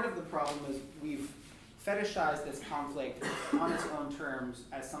think part of the problem is we've fetishized this conflict on its own terms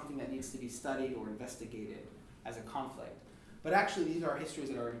as something that needs to be studied or investigated as a conflict. But actually these are histories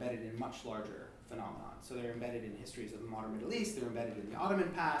that are embedded in much larger phenomena. So they're embedded in histories of the modern Middle East, they're embedded in the Ottoman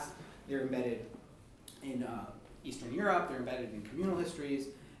past, they're embedded in Eastern Europe, they're embedded in communal histories.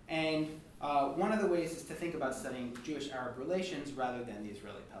 And one of the ways is to think about studying Jewish-Arab relations rather than the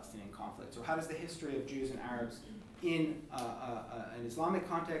Israeli-Palestinian conflict. So how does the history of Jews and Arabs in an Islamic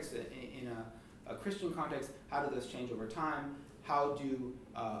context, in a Christian context, how do those change over time? How do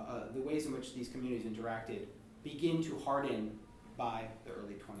the ways in which these communities interacted begin to harden by the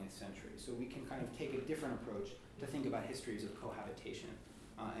early 20th century? So we can kind of take a different approach to think about histories of cohabitation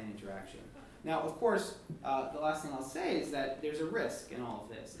and interaction. Now, of course, the last thing I'll say is that there's a risk in all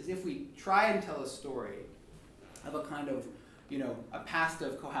of this, is if we try and tell a story of a kind of, a past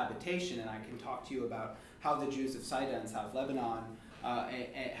of cohabitation, and I can talk to you about how the Jews of Saida in South Lebanon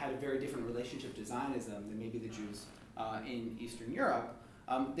had a very different relationship to Zionism than maybe the Jews in Eastern Europe,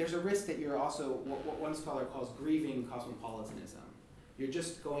 there's a risk that you're also, what one scholar calls grieving cosmopolitanism. You're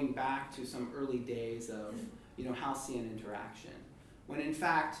just going back to some early days of, halcyon interaction, when in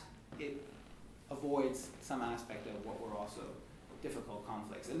fact it avoids some aspect of what were also difficult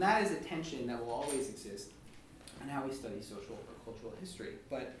conflicts. And that is a tension that will always exist in how we study social or cultural history.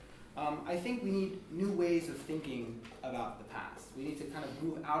 But I think we need new ways of thinking about the past. We need to kind of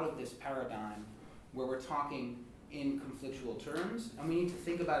move out of this paradigm where we're talking in conflictual terms, and we need to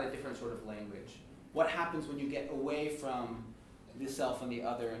think about a different sort of language. What happens when you get away from the self and the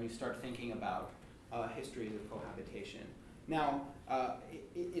other and you start thinking about histories of cohabitation? Now,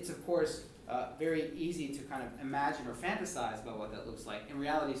 it's of course very easy to kind of imagine or fantasize about what that looks like. In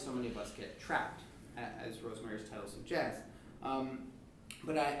reality, so many of us get trapped, as Rosemary's title suggests.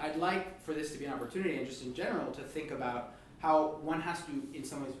 But I'd like for this to be an opportunity, and just in general, to think about how one has to, in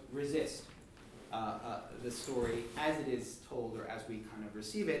some ways, resist the story as it is told or as we kind of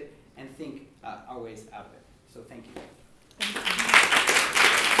receive it, and think our ways out of it. So thank you.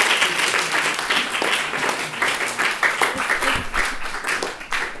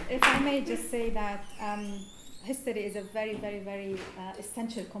 If I may just say that history is a very, very, very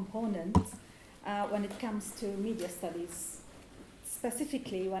essential component when it comes to media studies.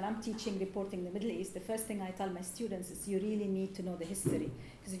 Specifically, when I'm teaching reporting the Middle East, the first thing I tell my students is you really need to know the history.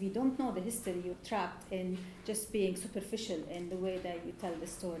 Because if you don't know the history, you're trapped in just being superficial in the way that you tell the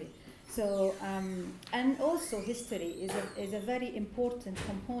story. So, and also history is a very important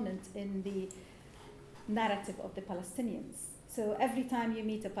component in the narrative of the Palestinians. So every time you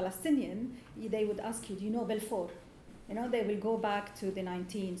meet a Palestinian, they would ask you, do you know Balfour? You know, they will go back to the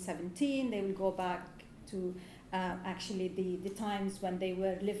 1917, they will go back to actually the times when they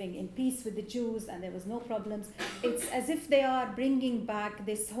were living in peace with the Jews and there was no problems. It's as if they are bringing back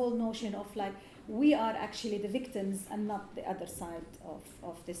this whole notion of like, we are actually the victims and not the other side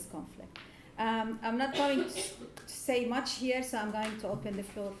of this conflict. I'm not going to say much here, so I'm going to open the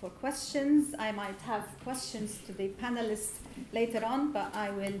floor for questions. I might have questions to the panelists later on, but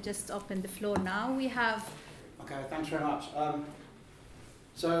I will just open the floor now. We have... Okay, thanks very much.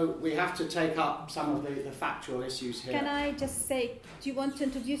 So we have to take up some of the factual issues here. Can I just say, do you want to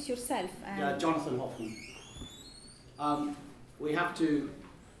introduce yourself? Yeah, Jonathan Hoffman. We have to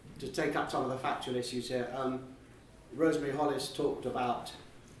take up some of the factual issues here. Rosemary Hollis talked about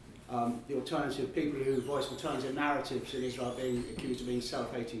the alternative, people who voice alternative narratives in Israel being accused of being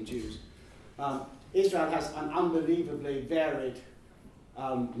self-hating Jews. Israel has an unbelievably varied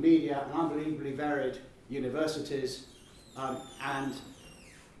media, and unbelievably varied universities, and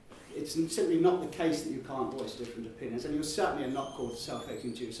it's simply not the case that you can't voice different opinions, and you certainly are not called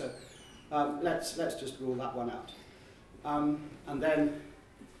self-hating Jews. So let's just rule that one out. And then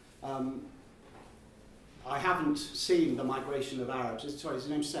I haven't seen the migration of Arabs. Sorry, is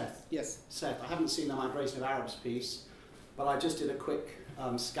his name Seth? Yes. Seth. I haven't seen the migration of Arabs piece, but I just did a quick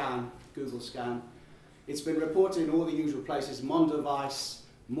scan, Google scan. It's been reported in all the usual places: Mondovice,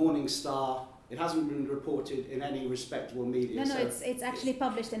 Morning Star. It hasn't been reported in any respectable media. No, it's actually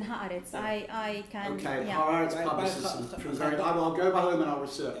published in Haaretz. I can... Okay, yeah. Haaretz publishes I'll go home and I'll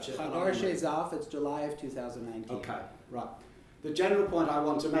research it. Hadar Shezaf, it's July of 2019. Okay, right. The general point I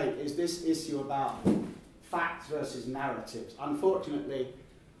want to make is this issue about facts versus narratives. Unfortunately,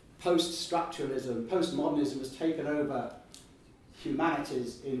 post-structuralism, postmodernism has taken over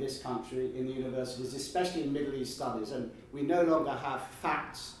humanities in this country, in the universities, especially in Middle East studies, and we no longer have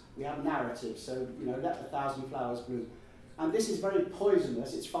facts. We have narratives, so, you know, let the thousand flowers bloom. And this is very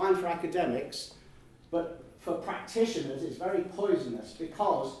poisonous. It's fine for academics, but for practitioners it's very poisonous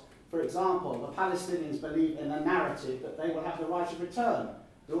because, for example, the Palestinians believe in a narrative that they will have the right of return.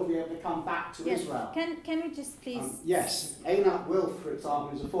 They will be able to come back to Israel. Can we just please... Yes. Einat Wilf, for example,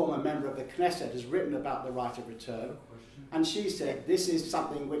 who's a former member of the Knesset, has written about the right of return. And she said this is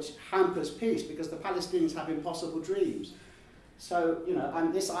something which hampers peace because the Palestinians have impossible dreams. So, you know,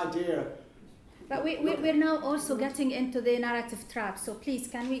 and this idea... But we're now also getting into the narrative trap, so please,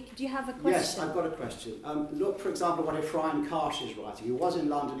 do you have a question? Yes, I've got a question. Look, for example, what Ephraim Karsh is writing. He was in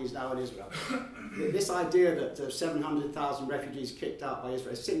London, he's now in Israel. This idea that 700,000 refugees kicked out by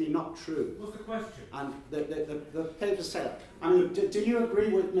Israel is simply not true. What's the question? And the papers say that. I mean, do you agree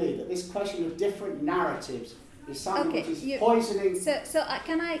with me that this question of different narratives is something which is poisoning? So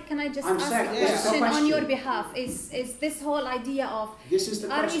can I just ask a question on your behalf? Is this whole idea of this is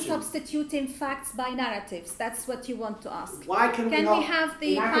the are question. we substituting facts by narratives? That's what you want to ask. Why can we not, we have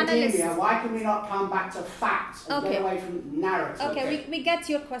the in panelists? academia, why can we not come back to facts and get away from narrative? Okay, we get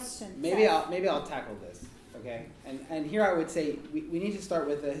your question. Maybe I'll tackle this. Okay, and here I would say we need to start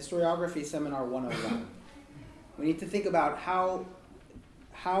with the historiography seminar 101. We need to think about how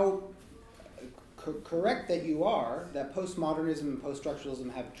correct that you are, that postmodernism and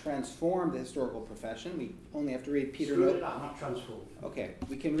poststructuralism have transformed the historical profession. We only have to read Peter Novik. Not transformed. Okay,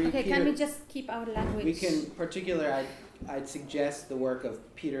 we can read Okay, Peter, can we just keep our language? We can, particularly, I'd suggest the work of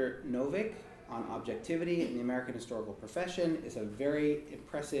Peter Novik on objectivity in the American historical profession. Is a very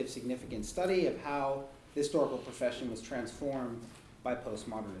impressive, significant study of how the historical profession was transformed by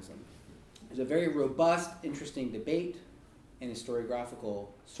postmodernism. There's a very robust, interesting debate in historiographical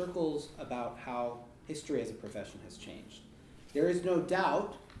circles about how history as a profession has changed. There is no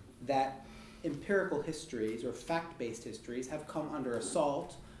doubt that empirical histories or fact-based histories have come under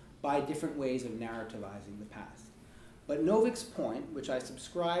assault by different ways of narrativizing the past. But Novik's point, which I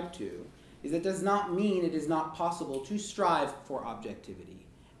subscribe to, is it does not mean it is not possible to strive for objectivity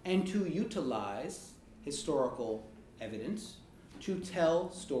and to utilize historical evidence to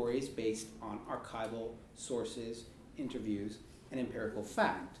tell stories based on archival sources, interviews, and empirical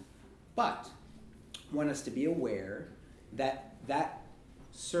fact. But I want us to be aware that that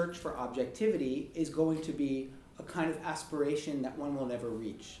search for objectivity is going to be a kind of aspiration that one will never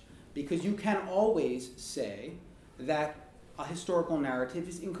reach. because you can always say that a historical narrative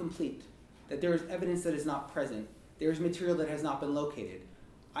is incomplete, that there is evidence that is not present, there is material that has not been located.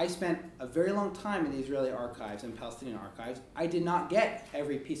 I spent a very long time in the Israeli archives and Palestinian archives. I did not get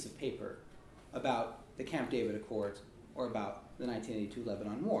every piece of paper about the Camp David Accords or about the 1982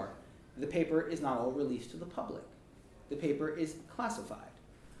 Lebanon War. The paper is not all released to the public. The paper is classified.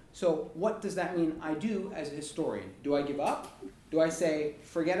 So what does that mean I do as a historian? Do I give up? Do I say,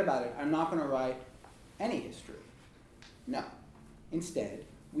 forget about it, I'm not going to write any history? No. Instead,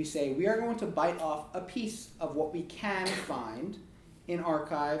 we say we are going to bite off a piece of what we can find in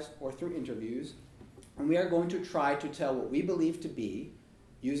archives or through interviews, and we are going to try to tell what we believe to be,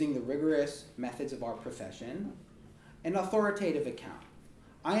 using the rigorous methods of our profession, an authoritative account.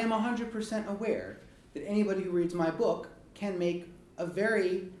 I am 100% aware that anybody who reads my book can make a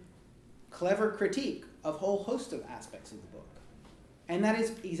very clever critique of a whole host of aspects of the book. And that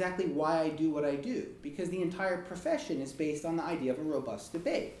is exactly why I do what I do, because the entire profession is based on the idea of a robust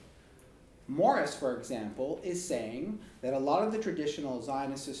debate. Morris, for example, is saying that a lot of the traditional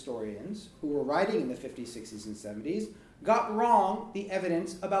Zionist historians who were writing in the 50s, 60s, and 70s got wrong the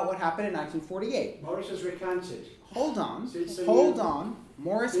evidence about what happened in 1948. Morris has recanted. Hold on. So Hold on.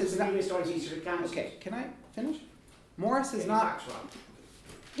 Morris has He's not... recanted. Okay, can I finish? Morris has Get not...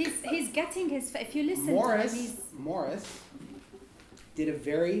 his facts right. He's getting his. If you listen to him, Morris did a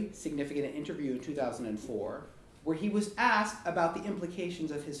very significant interview in 2004 where he was asked about the implications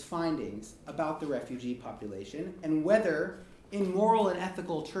of his findings about the refugee population and whether, in moral and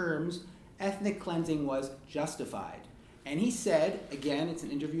ethical terms, ethnic cleansing was justified. And he said, again, it's an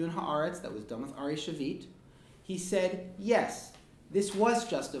interview in Haaretz that was done with Ari Shavit, he said, yes, this was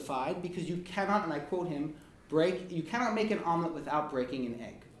justified because you cannot, and I quote him, you cannot make an omelet without breaking an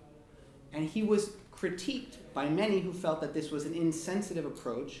egg. And he was critiqued by many who felt that this was an insensitive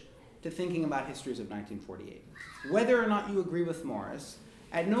approach to thinking about histories of 1948. Whether or not you agree with Morris,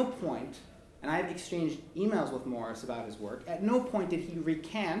 at no point, and I've exchanged emails with Morris about his work, at no point did he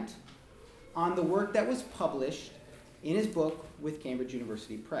recant on the work that was published in his book with Cambridge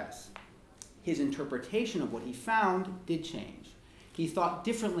University Press. His interpretation of what he found did change. He thought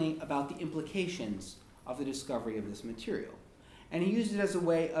differently about the implications of the discovery of this material. And he used it as a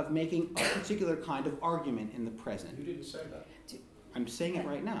way of making a particular kind of argument in the present. You didn't say that. I'm saying it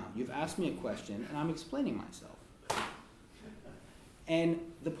right now. You've asked me a question, and I'm explaining myself. And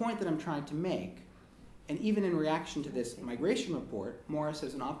the point that I'm trying to make, and even in reaction to this migration report, Morris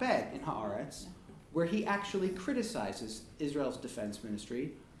has an op-ed in Haaretz where he actually criticizes Israel's defense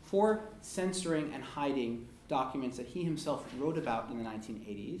ministry for censoring and hiding documents that he himself wrote about in the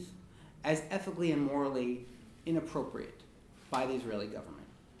 1980s as ethically and morally inappropriate by the Israeli government.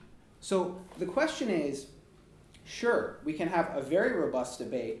 So the question is, sure, we can have a very robust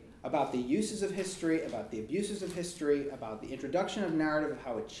debate about the uses of history, about the abuses of history, about the introduction of narrative, of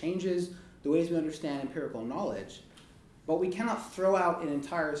how it changes the ways we understand empirical knowledge, but we cannot throw out an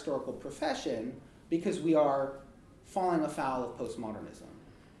entire historical profession because we are falling afoul of postmodernism.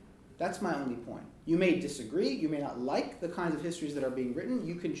 That's my only point. You may disagree, you may not like the kinds of histories that are being written,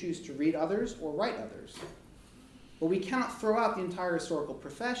 you can choose to read others or write others. But we cannot throw out the entire historical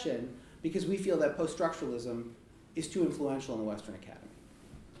profession because we feel that post-structuralism is too influential in the Western Academy.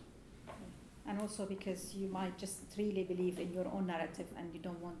 And also because you might just really believe in your own narrative and you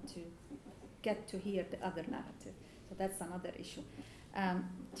don't want to get to hear the other narrative. So that's another issue.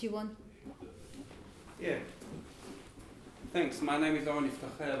 Do you want... Yeah. Thanks. My name is Oren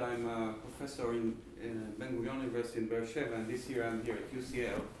Iftachel. I'm a professor in Ben-Gurion University in Beersheba, and this year I'm here at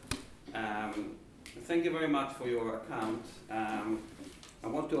UCL. Thank you very much for your account. I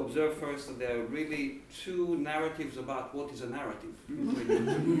want to observe first that there are really two narratives about what is a narrative.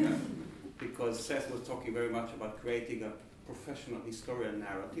 Because Seth was talking very much about creating a professional historian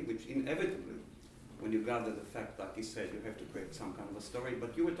narrative, which inevitably, when you gather the fact, like he said, you have to create some kind of a story.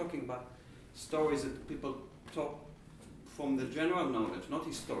 But you were talking about stories that people talk from the general knowledge, not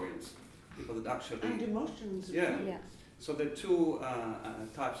historians, people that actually... And emotions. Yeah. Yeah. So there are two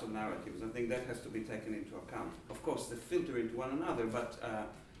types of narratives. I think that has to be taken into account. Of course, they filter into one another, but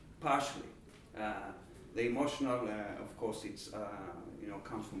partially. The emotional, of course, it's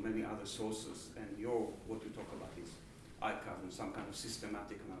comes from many other sources, and what you talk about is archive and some kind of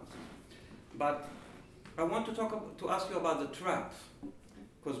systematic analysis. But I want to ask you about the trap,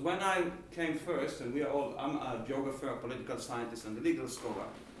 because when I came first, and I'm a geographer, a political scientist, and a legal scholar.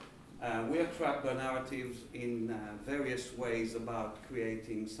 We are trapped by narratives in various ways about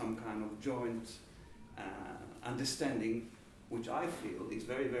creating some kind of joint understanding, which I feel is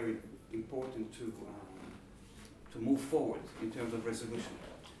very, very important to move forward in terms of resolution.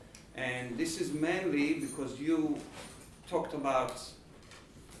 And this is mainly because you talked about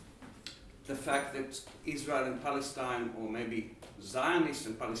the fact that Israel and Palestine, or maybe Zionists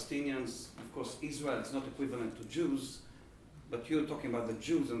and Palestinians, of course Israel is not equivalent to Jews, but you're talking about the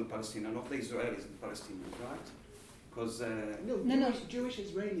Jews and the Palestinians, not the Israelis and the Palestinians, right? Because Jewish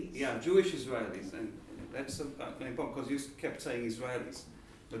Israelis. yeah, Jewish Israelis, and that's an important, because you kept saying Israelis.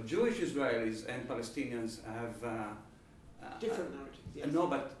 But Jewish Israelis and Palestinians have Different narratives, yes. no,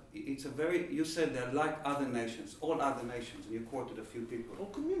 but it's a very, you said they're like other nations, all other nations, and you quoted a few people. Or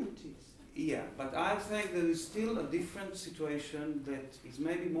communities. Yeah, but I think there is still a different situation that is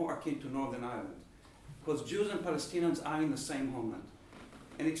maybe more akin to Northern Ireland. Because Jews and Palestinians are in the same homeland.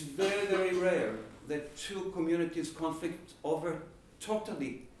 And it's very, very rare that two communities conflict over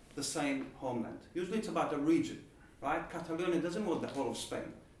totally the same homeland. Usually it's about a region, right? Catalonia doesn't want the whole of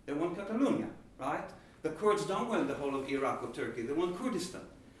Spain. They want Catalonia, right? The Kurds don't want the whole of Iraq or Turkey. They want Kurdistan.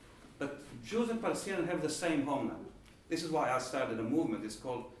 But Jews and Palestinians have the same homeland. This is why I started a movement. It's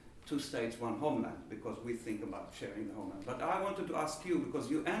called Two States, One Homeland, because we think about sharing the homeland. But I wanted to ask you, because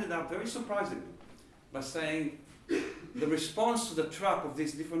you ended up very surprisingly by saying the response to the trap of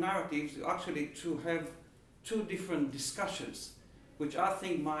these different narratives is actually to have two different discussions, which I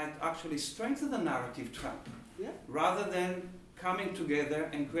think might actually strengthen the narrative trap, Yeah. rather than coming together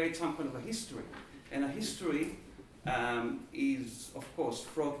and create some kind of a history. And a history is, of course,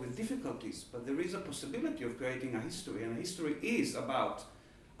 fraught with difficulties, but there is a possibility of creating a history, and a history is about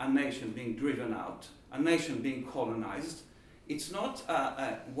a nation being driven out, a nation being colonized. It's not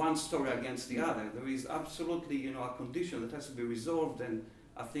one story against the other. There is absolutely, a condition that has to be resolved, and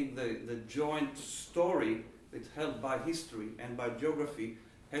I think the joint story that's held by history and by geography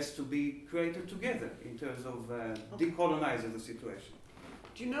has to be created together in terms of decolonizing the situation.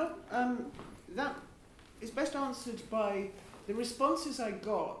 Do you know, that is best answered by the responses I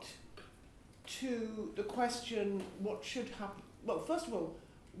got to the question, what should happen? Well, first of all,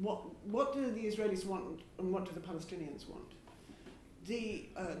 what do the Israelis want and what do the Palestinians want?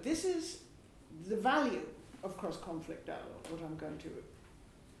 This is the value of cross-conflict dialogue, what I'm going to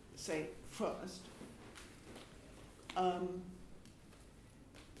say first.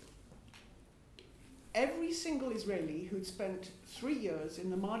 Every single Israeli who'd spent 3 years in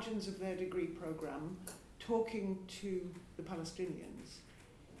the margins of their degree program talking to the Palestinians,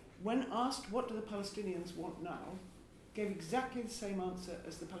 when asked what do the Palestinians want now, gave exactly the same answer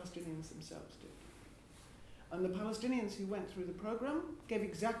as the Palestinians themselves did. And the Palestinians who went through the program gave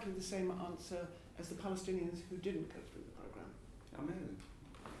exactly the same answer as the Palestinians who didn't go through the program. Amazing.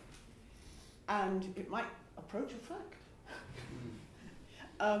 And it might approach a fact.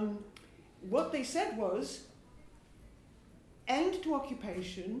 What they said was end to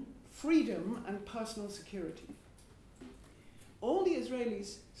occupation, freedom, and personal security. All the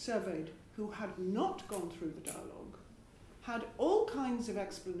Israelis surveyed who had not gone through the dialogue had all kinds of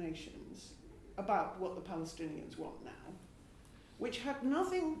explanations about what the Palestinians want now, which had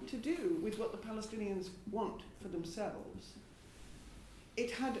nothing to do with what the Palestinians want for themselves.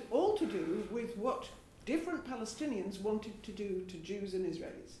 It had all to do with what different Palestinians wanted to do to Jews and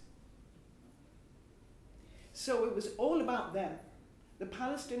Israelis. So it was all about them. The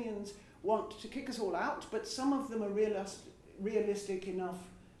Palestinians want to kick us all out, but some of them are realistic enough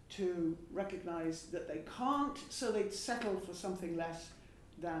to recognize that they can't, so they'd settle for something less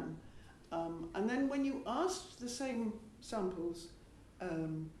than. And then when you asked the same samples,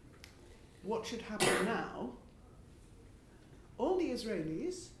 what should happen now, all the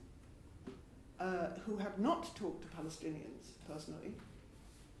Israelis who had not talked to Palestinians personally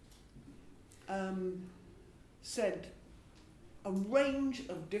said a range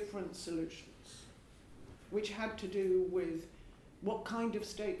of different solutions, which had to do with what kind of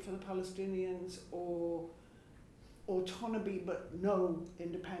state for the Palestinians, or autonomy but no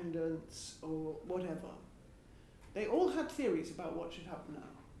independence, or whatever. They all had theories about what should happen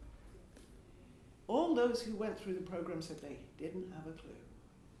now. All those who went through the program said they didn't have a clue.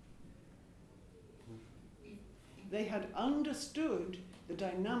 They had understood the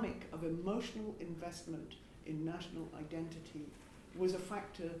dynamic of emotional investment in national identity was a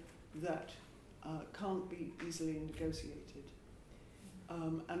factor that can't be easily negotiated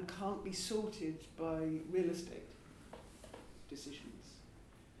and can't be sorted by real estate decisions.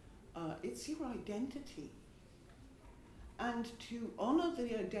 It's your identity. And to honor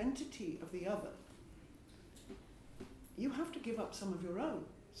the identity of the other, you have to give up some of your own.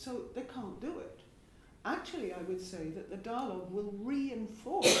 So they can't do it. Actually, I would say that the dialogue will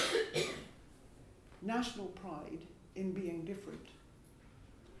reinforce national pride in being different.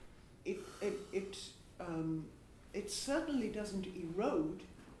 It certainly doesn't erode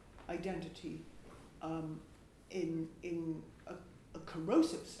identity in a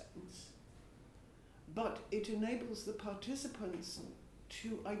corrosive sense, but it enables the participants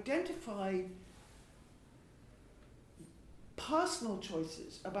to identify personal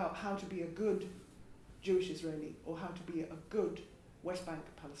choices about how to be a good Jewish Israeli or how to be a good West Bank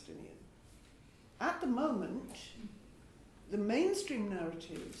Palestinian. At the moment, the mainstream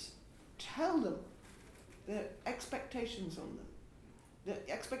narratives tell them their expectations on them, the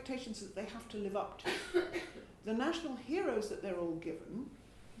expectations that they have to live up to. The national heroes that they're all given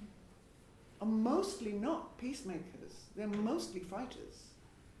are mostly not peacemakers, they're mostly fighters.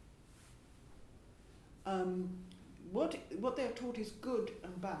 What they're taught is good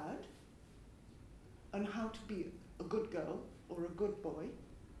and bad, and how to be a good girl or a good boy,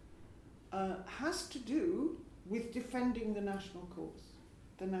 has to do with defending the national cause,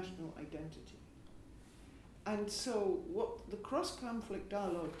 the national identity. And so what the cross-conflict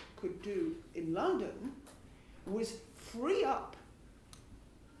dialogue could do in London was free up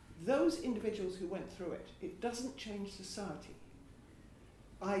those individuals who went through it. It doesn't change society.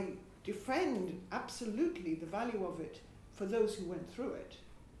 I defend absolutely the value of it for those who went through it,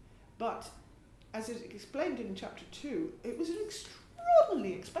 but as is explained in chapter 2, it was an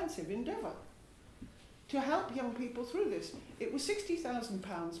extraordinarily expensive endeavour to help young people through this. It was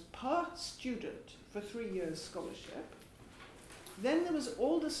 £60,000 per student for 3 years scholarship. Then there was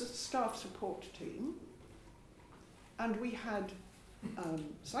all the staff support team, and we had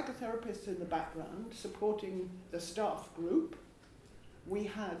psychotherapists in the background supporting the staff group. We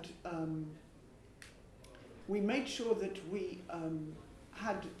had, we made sure that we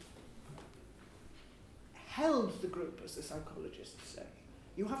had held the group, as the psychologists say.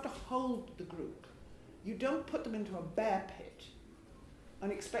 You have to hold the group. You don't put them into a bear pit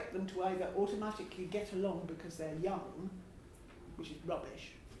and expect them to either automatically get along because they're young, which is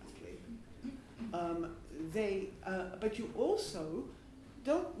rubbish, frankly. But you also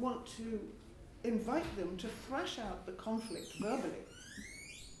don't want to invite them to thrash out the conflict verbally.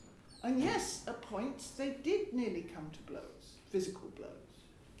 And yes, at points they did nearly come to blows, physical blows.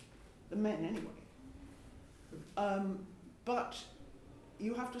 The men anyway. But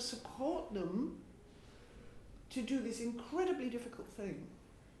you have to support them to do this incredibly difficult thing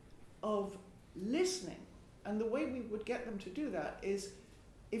of listening. And the way we would get them to do that is,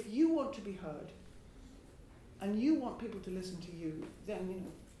 if you want to be heard and you want people to listen to you, then,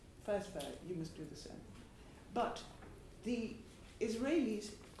 fair's fair, you must do the same. But the Israelis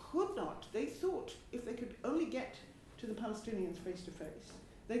could not. They thought if they could only get to the Palestinians face to face,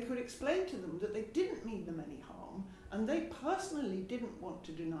 they could explain to them that they didn't mean them any harm, and they personally didn't want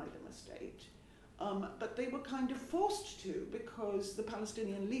to deny them a state, but they were kind of forced to because the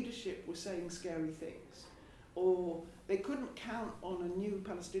Palestinian leadership was saying scary things, or they couldn't count on a new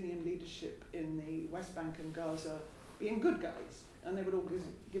Palestinian leadership in the West Bank and Gaza being good guys, and they would always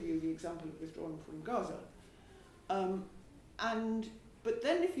give you the example of withdrawing from Gaza. But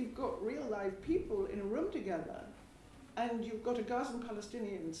then if you've got real live people in a room together, and you've got a Gazan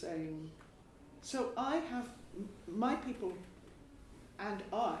Palestinian saying, so my people and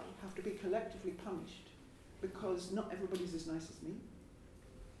I have to be collectively punished because not everybody's as nice as me.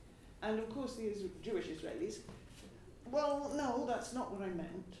 And of course the Jewish Israelis, well, no, that's not what I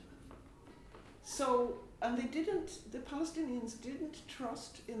meant. So, and the Palestinians didn't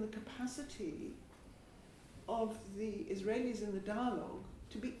trust in the capacity of the Israelis in the dialogue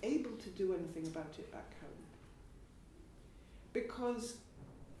to be able to do anything about it back home. Because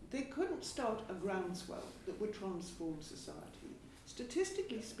they couldn't start a groundswell that would transform society.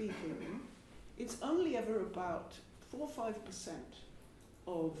 Statistically speaking, it's only ever about 4 or 5%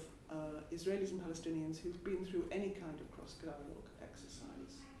 of Israelis and Palestinians who've been through any kind of cross-dialogue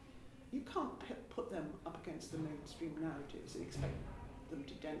exercise. You can't put them up against the mainstream narratives and expect them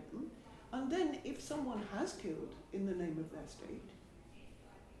to dent them. And then if someone has killed in the name of their state,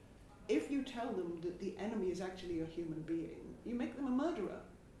 if you tell them that the enemy is actually a human being, you make them a murderer,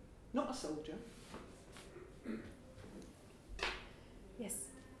 not a soldier. Yes.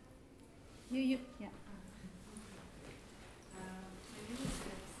 You, yeah. My name is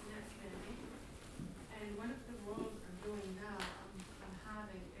Sinat Kennedy, and one of the roles I'm doing now, I'm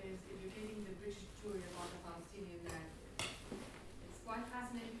having, is educating the British jury about the Palestinian narrative. It's quite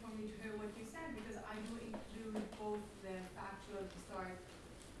fascinating for me to hear what you said, because I do include both the factual, historic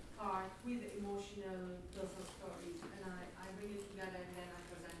part with the emotional personal stories, and I bring it together and then I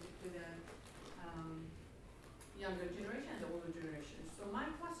present it to the younger generation and the older generation. So my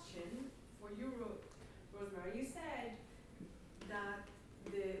question for you, Rosemary, you said that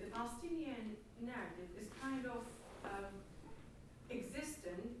the Palestinian narrative is kind of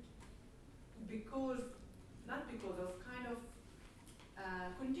existent kind of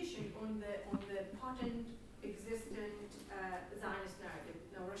conditioned on the potent existent Zionist narrative.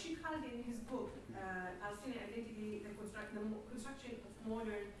 Now, Rashid Khalidi, in his book, Palestinian Identity, the Construction of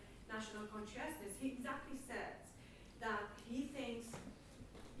Modern National Consciousness, he exactly says that he thinks,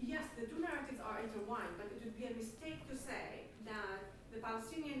 yes, the two narratives are intertwined, but it would be a mistake to say that the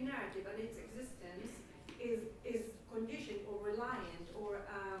Palestinian narrative and its existence is conditioned or reliant or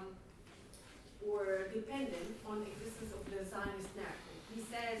dependent on the existence of the Zionist narrative. He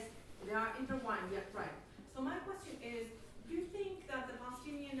says they are intertwined, yet right. So my question is, do you think that the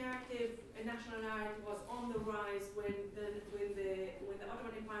Palestinian narrative, a national narrative, was on the rise when the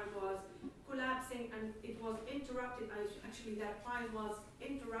Ottoman Empire was collapsing and it was interrupted? Actually, that rise was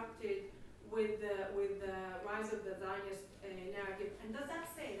interrupted with the rise of the Zionist narrative. And does that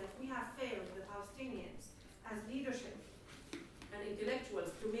say that we have failed, the Palestinians, as leadership and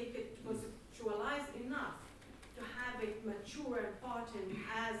intellectuals, to make it conceptualize enough to have it mature and potent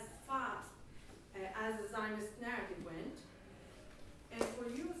as fast as the Zionist narrative went? And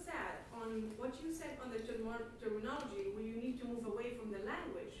for you, Saad, on what you said on the terminology, where you need to move away from the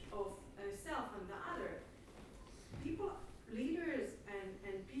language of self and the other, leaders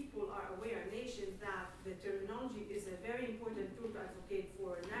and people are aware, nations, that the terminology is a very important tool to advocate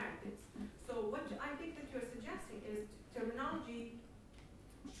for narratives. So what I think that you're suggesting is terminology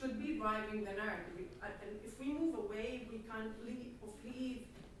should be driving the narrative. And if we move away, we can't leave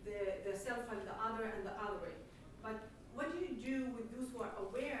the self and the other way. But what do you do with those who are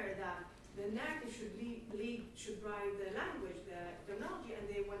aware that the narrative should drive the language, the terminology, and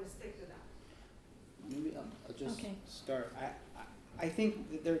they want to stick to that? Maybe I'll just start. I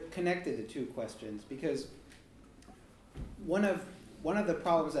think that they're connected, the two questions, because one of the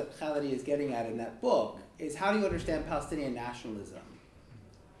problems that Khalidi is getting at in that book is, how do you understand Palestinian nationalism?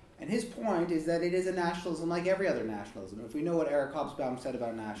 And his point is that it is a nationalism like every other nationalism. If we know what Eric Hobsbawm said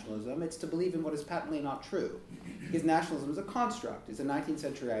about nationalism, it's to believe in what is patently not true. Because nationalism is a construct. It's a 19th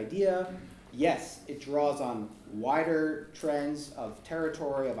century idea. Yes, it draws on wider trends of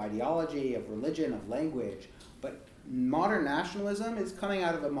territory, of ideology, of religion, of language. But modern nationalism is coming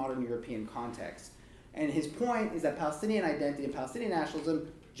out of a modern European context. And his point is that Palestinian identity and Palestinian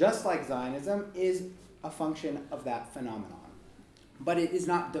nationalism, just like Zionism, is a function of that phenomenon. But it is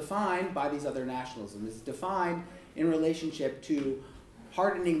not defined by these other nationalisms. It's defined in relationship to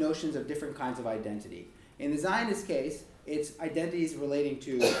hardening notions of different kinds of identity. In the Zionist case, it's identities relating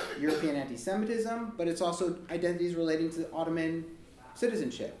to European anti-Semitism, but it's also identities relating to Ottoman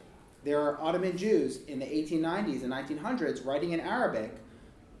citizenship. There are Ottoman Jews in the 1890s and 1900s writing in Arabic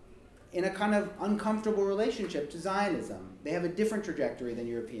in a kind of uncomfortable relationship to Zionism. They have a different trajectory than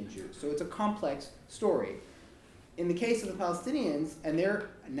European Jews. So it's a complex story. In the case of the Palestinians and their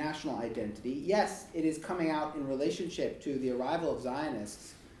national identity, yes, it is coming out in relationship to the arrival of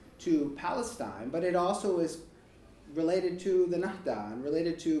Zionists to Palestine, but it also is related to the Nahda and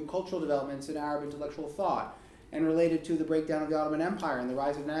related to cultural developments in Arab intellectual thought and related to the breakdown of the Ottoman Empire and the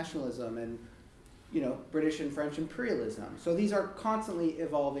rise of nationalism and, British and French imperialism. So these are constantly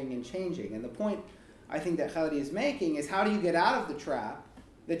evolving and changing. And the point I think that Khalidi is making is, how do you get out of the trap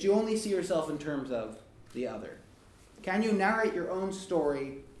that you only see yourself in terms of the other? Can you narrate your own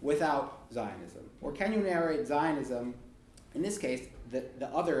story without Zionism? Or can you narrate Zionism, in this case, the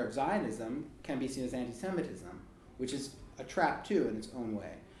other of Zionism can be seen as anti-Semitism, which is a trap too in its own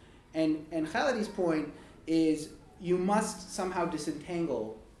way. And Khalidi's point is, you must somehow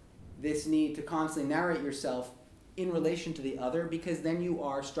disentangle this need to constantly narrate yourself in relation to the other, because then you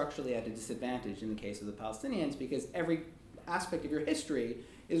are structurally at a disadvantage in the case of the Palestinians, because every aspect of your history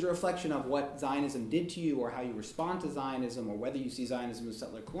is a reflection of what Zionism did to you, or how you respond to Zionism, or whether you see Zionism as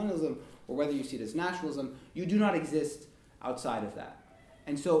settler colonialism, or whether you see it as nationalism. You do not exist outside of that.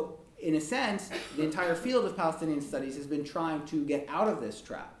 And so, in a sense, the entire field of Palestinian studies has been trying to get out of this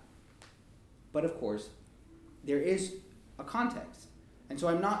trap. But of course, there is a context. And so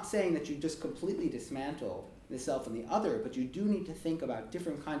I'm not saying that you just completely dismantle the self and the other, but you do need to think about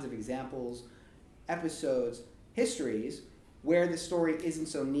different kinds of examples, episodes, histories, where the story isn't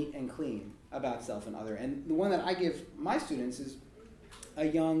so neat and clean about self and other. And the one that I give my students is a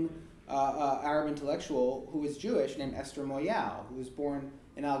young Arab intellectual who is Jewish named Esther Moyal, who was born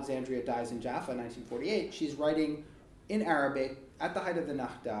in Alexandria, dies in Jaffa in 1948. She's writing in Arabic at the height of the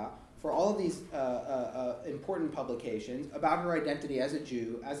Nahda for all of these important publications about her identity as a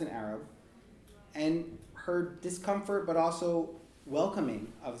Jew, as an Arab, and her discomfort but also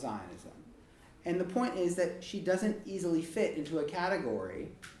welcoming of Zionism. And the point is that she doesn't easily fit into a category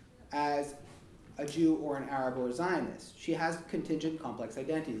as a Jew or an Arab or a Zionist. She has contingent complex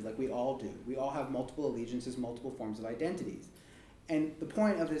identities like we all do. We all have multiple allegiances, multiple forms of identities. And the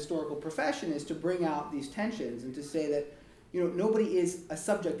point of the historical profession is to bring out these tensions and to say that, nobody is a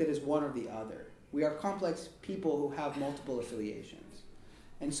subject that is one or the other. We are complex people who have multiple affiliations.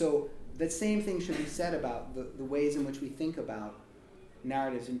 And so that same thing should be said about the ways in which we think about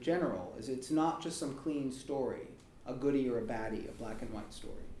narratives in general, is it's not just some clean story, a goodie or a baddie, a black and white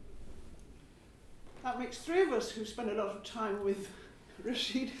story. That makes three of us who spend a lot of time with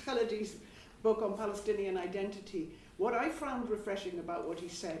Rashid Khalidi's book on Palestinian identity. What I found refreshing about what he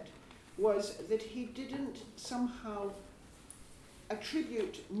said was that he didn't somehow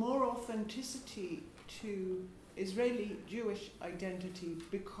attribute more authenticity to Israeli Jewish identity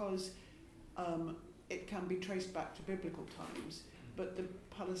because it can be traced back to biblical times, but the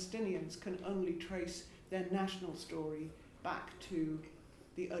Palestinians can only trace their national story back to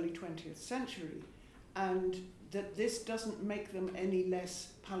the early 20th century, and that this doesn't make them any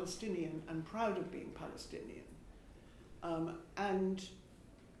less Palestinian and proud of being Palestinian. And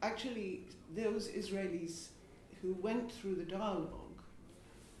actually, those Israelis who went through the dialogue,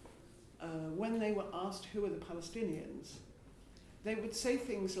 when they were asked who are the Palestinians, they would say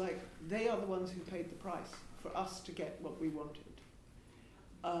things like, they are the ones who paid the price for us to get what we wanted.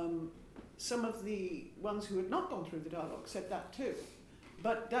 Some of the ones who had not gone through the dialogue said that too.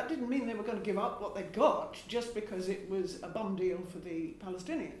 But that didn't mean they were going to give up what they got just because it was a bum deal for the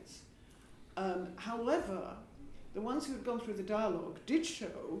Palestinians. However, the ones who had gone through the dialogue did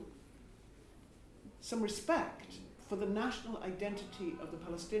show some respect for the national identity of the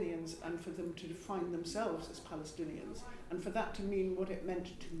Palestinians and for them to define themselves as Palestinians and for that to mean what it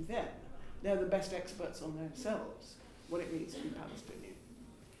meant to them. They're the best experts on themselves, what it means to be Palestinian.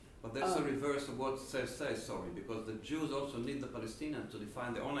 But that's the reverse of what says, because the Jews also need the Palestinians to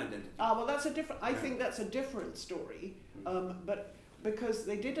define their own identity. Well, that's a different. I think that's a different story. But because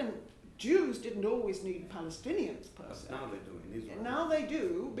Jews didn't always need Palestinians per se. But now they do in Israel. Now they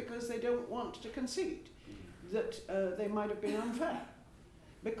do because they don't want to concede that they might have been unfair,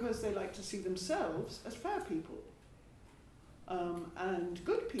 because they like to see themselves as fair people and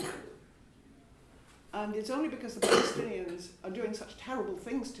good people. And it's only because the Palestinians are doing such terrible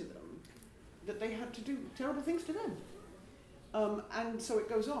things to them that they had to do terrible things to them. And so it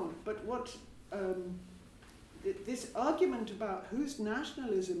goes on. But what this argument about whose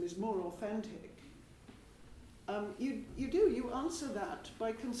nationalism is more authentic, you answer that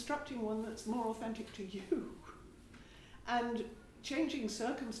by constructing one that's more authentic to you. And changing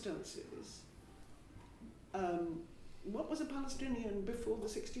circumstances. What was a Palestinian before the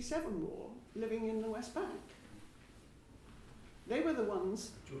 1967 war living in the West Bank? They were the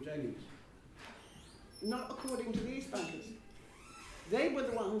ones... Jordanians. Not according to the East Bankers. They were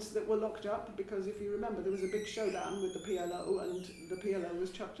the ones that were locked up because, if you remember, there was a big showdown with the PLO and the PLO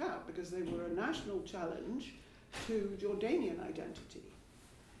was chucked out because they were a national challenge to Jordanian identity.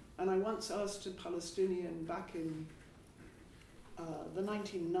 And I once asked a Palestinian back in the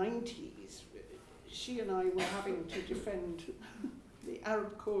 1990s, she and I were having to defend the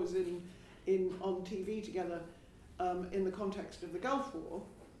Arab cause on TV together in the context of the Gulf War.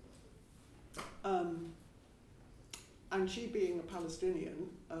 And she being a Palestinian,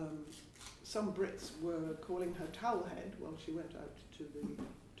 some Brits were calling her towelhead while she went out to the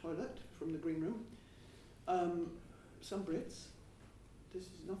toilet from the green room. Some Brits. This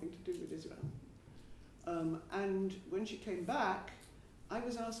has nothing to do with Israel. And when she came back, I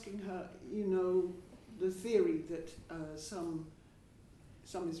was asking her, the theory that some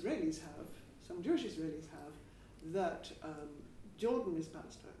Israelis have, some Jewish Israelis have, that Jordan is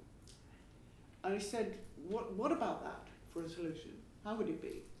Palestine. And I said, what about that for a solution? How would it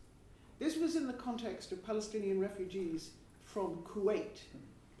be? This was in the context of Palestinian refugees from Kuwait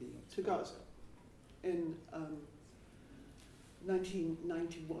to Gaza in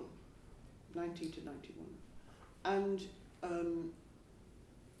 1991, 90 to 91. And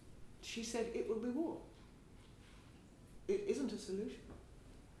she said it will be war. It isn't a solution.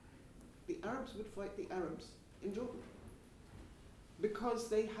 The Arabs would fight the Arabs in Jordan because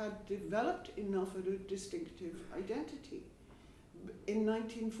they had developed enough of a distinctive identity. In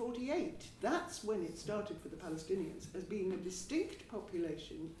 1948, that's when it started for the Palestinians as being a distinct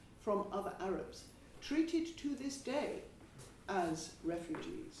population from other Arabs, treated to this day as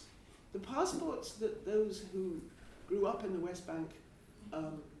refugees. The passports that those who grew up in the West Bank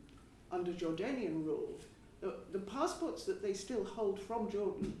under Jordanian rule, the passports that they still hold from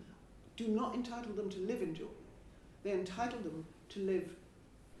Jordan do not entitle them to live in Jordan. They entitle them to live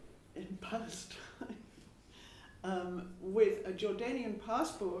in Palestine with a Jordanian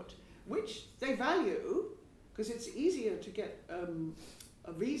passport which they value, because it's easier to get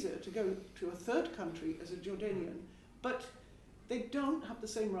a visa to go to a third country as a Jordanian, but they don't have the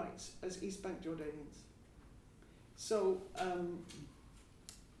same rights as East Bank Jordanians. So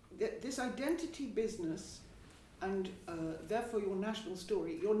this identity business and therefore your national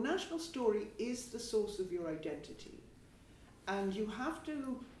story is the source of your identity. And you have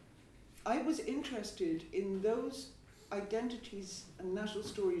to, I was interested in those identities and national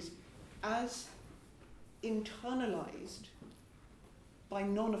stories as internalized by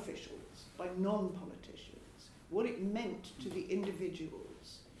non-officials, by non-politicians, what it meant to the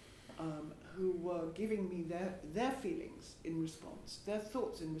individuals who were giving me their feelings in response, their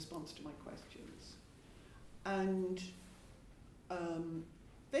thoughts in response to my questions. And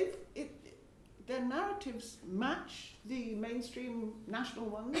their narratives match the mainstream national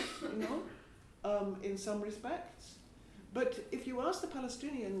ones, in some respects. But if you ask the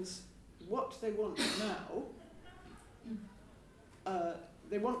Palestinians what they want now,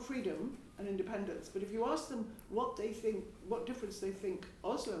 they want freedom and independence. But if you ask them what difference they think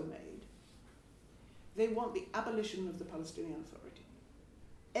Oslo made, they want the abolition of the Palestinian Authority.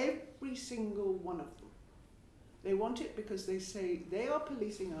 Every single one of them. They want it because they say they are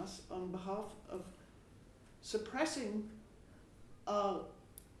policing us on behalf of suppressing our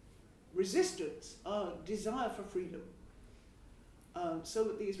resistance, our desire for freedom, so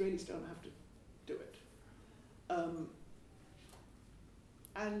that the Israelis don't have to do it.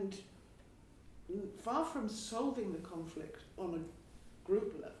 And far from solving the conflict on a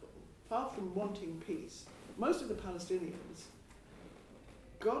group level, far from wanting peace, most of the Palestinians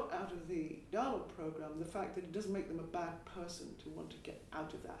got out of the dialogue program the fact that it doesn't make them a bad person to want to get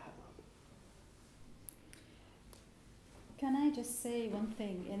out of that hellhole. Can I just say one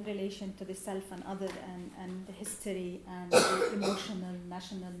thing in relation to the self and other and the history and the emotional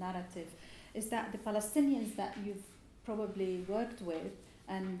national narrative, is that the Palestinians that you've probably worked with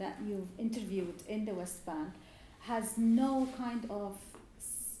and that you've interviewed in the West Bank has no kind of,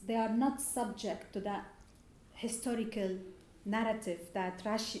 they are not subject to that historical narrative that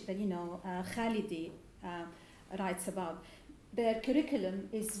Khalidi writes about. Their curriculum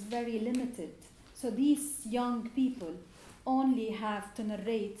is very limited. So these young people only have to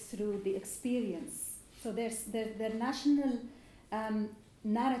narrate through the experience. So their national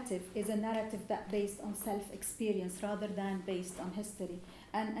narrative is a narrative that's based on self-experience rather than based on history.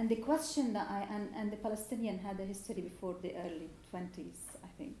 And the question that and the Palestinian had a history before the early 20s, I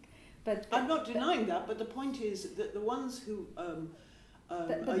think. But I'm not denying that, but the point is that the ones who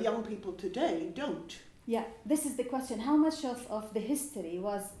are young people today don't. Yeah, this is the question. How much of the history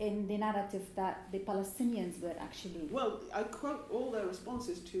was in the narrative that the Palestinians were actually... Well, I quote all their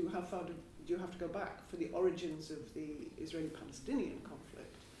responses to how far do you have to go back for the origins of the Israeli-Palestinian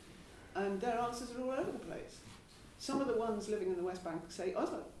conflict. And their answers are all over the place. Some of the ones living in the West Bank say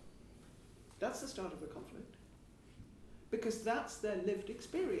Oslo. That's the start of the conflict. Because that's their lived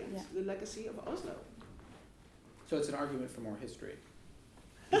experience, the legacy of Oslo. So it's an argument for more history.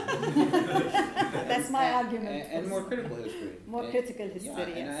 That's my argument. And more critical history. More critical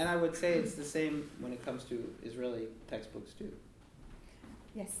history, yes. And I would say it's the same when it comes to Israeli textbooks too.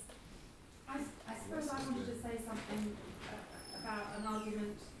 Yes. I suppose I wanted to say something about an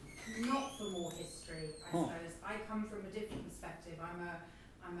argument not for more history, I suppose. I come from a different perspective. I'm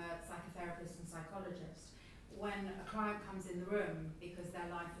a psychotherapist and psychologist. When a client comes in the room because their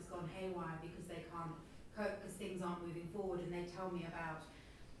life has gone haywire, because they can't cope, because things aren't moving forward, and they tell me about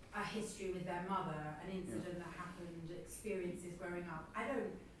a history with their mother, an incident that happened, experiences growing up, I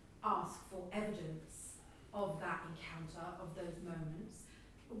don't ask for evidence of that encounter, of those moments.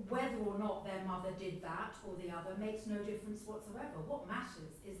 Whether or not their mother did that or the other makes no difference whatsoever. What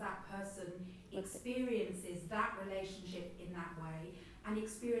matters is that person experiences that relationship in that way and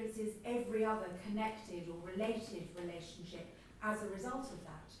experiences every other connected or related relationship as a result of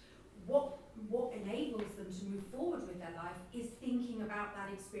that. What enables them to move forward with their life is thinking about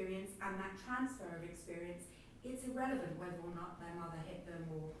that experience and that transfer of experience. It's irrelevant whether or not their mother hit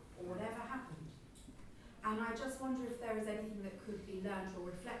them or whatever happened. And I just wonder if there is anything that could be learned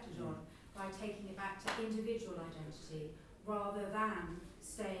or reflected on by taking it back to individual identity rather than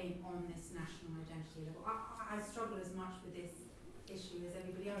staying on this national identity level. I struggle as much with this issue as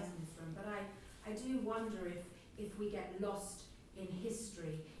everybody else in this room, but I do wonder if we get lost in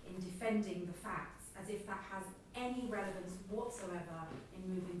history, in defending the facts, as if that has any relevance whatsoever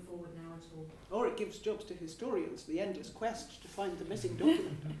in moving forward now at all. Or it gives jobs to historians, the endless quest to find the missing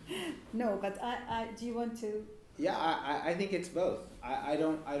document. No, but do you want to? Yeah, I think it's both. I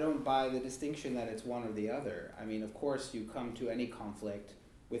don't buy the distinction that it's one or the other. I mean, of course, you come to any conflict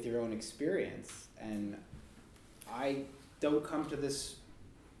with your own experience. And I don't come to this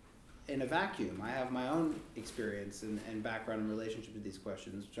in a vacuum. I have my own experience and background in relationship to these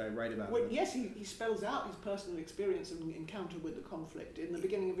questions, which I write about. Well, yes, he spells out his personal experience and encounter with the conflict in the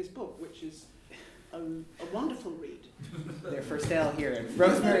beginning of his book, which is a wonderful read. They're for sale here, and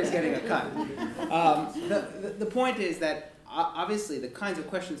Rosemary's getting a cut. The point is that obviously the kinds of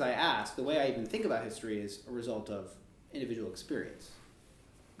questions I ask, the way I even think about history, is a result of individual experience.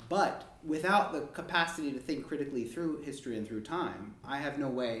 But without the capacity to think critically through history and through time, I have no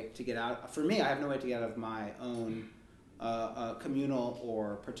way to get out. For me, I have no way to get out of my own communal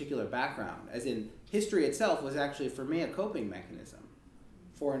or particular background. As in, history itself was actually, for me, a coping mechanism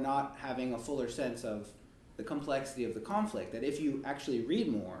for not having a fuller sense of the complexity of the conflict. That if you actually read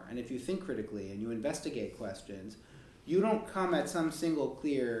more, and if you think critically, and you investigate questions, you don't come at some single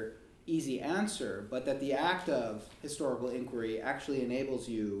clear easy answer, but that the act of historical inquiry actually enables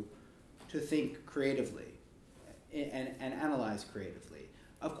you to think creatively and analyze creatively.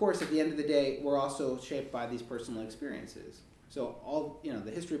 Of course, at the end of the day, we're also shaped by these personal experiences. So all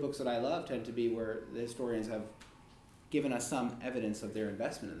the history books that I love tend to be where the historians have given us some evidence of their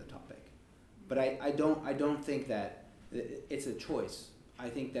investment in the topic. But I don't think that it's a choice. I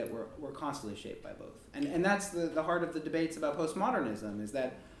think that we're constantly shaped by both. And that's the heart of the debates about postmodernism, is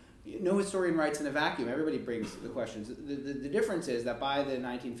that no historian writes in a vacuum. Everybody brings the questions. The difference is that by the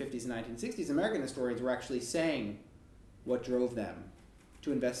 1950s and 1960s, American historians were actually saying what drove them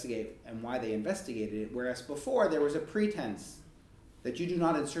to investigate and why they investigated it, whereas before there was a pretense that you do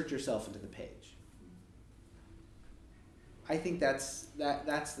not insert yourself into the page. I think that's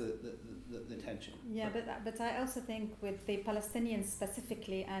the tension. Yeah, but I also think with the Palestinians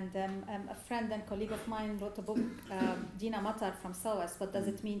specifically, and a friend and colleague of mine wrote a book, Dina Matar from SOAS, What Does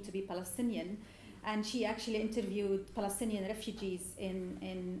It Mean to Be Palestinian? And she actually interviewed Palestinian refugees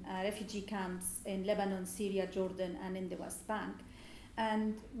in refugee camps in Lebanon, Syria, Jordan, and in the West Bank.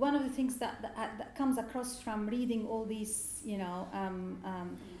 And one of the things that comes across from reading all these,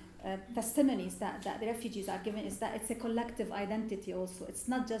 testimonies that the refugees are given is that it's a collective identity also. It's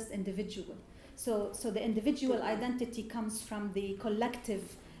not just individual. So the individual identity comes from the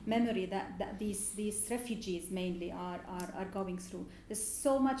collective memory that these refugees mainly are going through. There's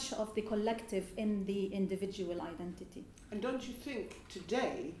so much of the collective in the individual identity. And don't you think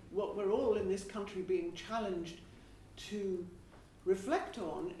today what we're all in this country being challenged to reflect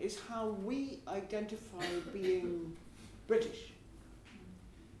on is how we identify being British?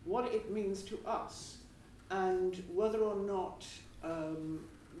 What it means to us, and whether or not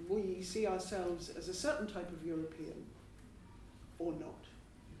we see ourselves as a certain type of European or not.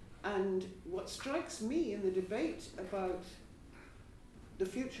 And what strikes me in the debate about the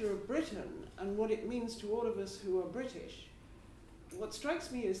future of Britain and what it means to all of us who are British, what strikes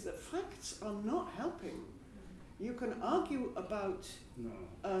me is that facts are not helping. You can argue about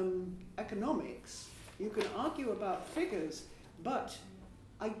economics, you can argue about figures, but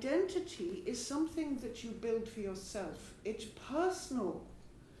identity is something that you build for yourself. It's personal.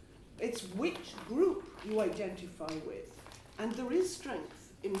 It's which group you identify with. And there is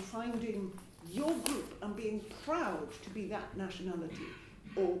strength in finding your group and being proud to be that nationality.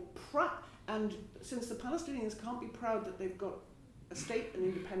 And since the Palestinians can't be proud that they've got a state and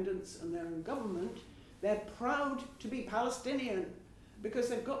independence and their own government, they're proud to be Palestinian because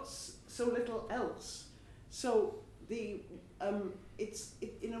they've got so little else. So in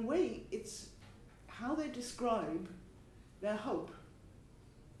a way, it's how they describe their hope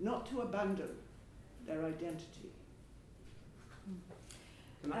not to abandon their identity.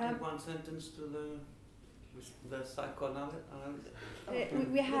 Can I take one sentence to the psychoanalysis?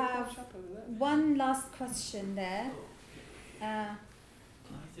 We have one last question there. I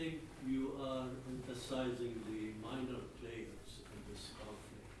think you are emphasizing the minor players in this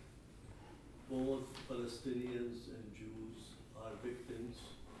conflict. Both Palestinians and Jews are victims.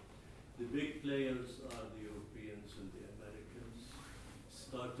 The big players are the Europeans and the Americans.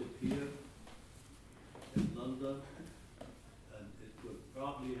 Started here in London, and it will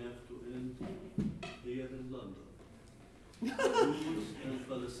probably have to end here in London. Jews and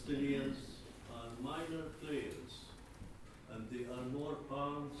Palestinians are minor players, and they are more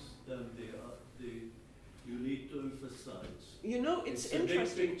pawns than you need to emphasize. It's it's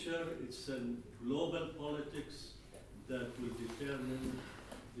interesting. a big picture, it's a global politics that will determine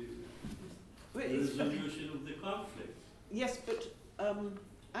the resolution of the conflict. Yes, but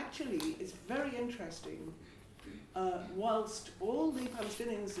actually it's very interesting. Whilst all the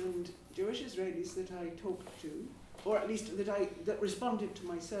Palestinians and Jewish Israelis that I talked to, or at least that responded to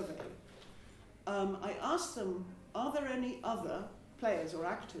my survey, I asked them, are there any other players or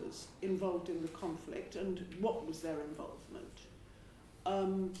actors involved in the conflict and what was their involvement.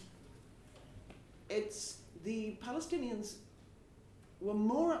 It's the Palestinians were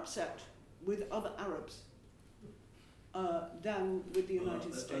more upset with other Arabs than with the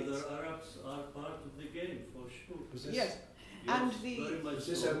United States. Other Arabs are part of the game, for sure. Yes, and the very much Was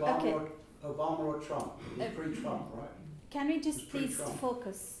this so. Obama or Trump? It was pre-Trump, right? Can we just It's please pre-Trump.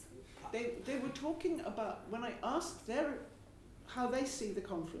 focus? they were talking about, when I asked how they see the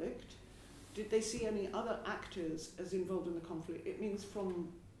conflict, did they see any other actors as involved in the conflict? It means from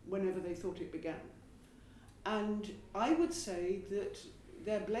whenever they thought it began. And I would say that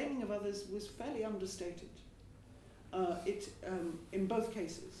their blaming of others was fairly understated. In both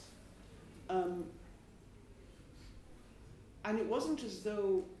cases. And it wasn't as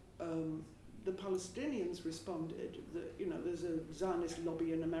though the Palestinians responded that, there's a Zionist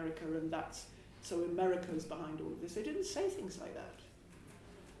lobby in America and so America's behind all of this. They didn't say things like that.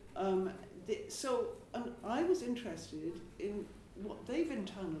 And I was interested in what they've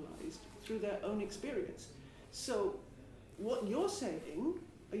internalized through their own experience. So what you're saying,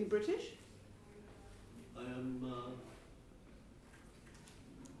 are you British? I am.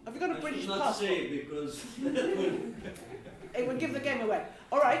 Have you got a I British should not passport? say because It would give the game away.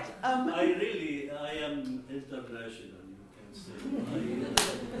 All right. I am international. You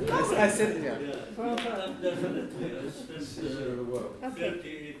can say. I said, yeah. Definitely. I spent the world.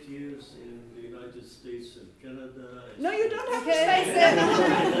 38 years in the United States and Canada. No, you don't have to Okay, say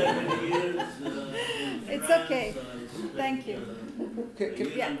that. 11 years in It's France. okay. I spent, Thank you. A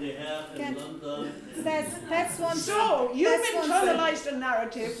year and a half in Can- London. That's one. So you've That's one internalized a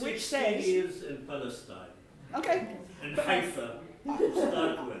narrative which 16 says, years in Palestine. okay, In Haifa, to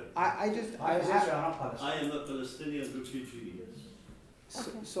start with. I Is Israel not Palestine? I am a Palestinian refugee, yes.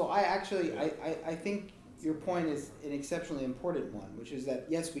 So I think your point is an exceptionally important one, which is that,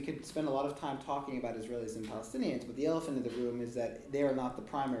 yes, we could spend a lot of time talking about Israelis and Palestinians, but the elephant in the room is that they are not the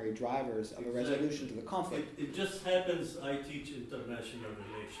primary drivers of a resolution to the conflict. It just happens I teach international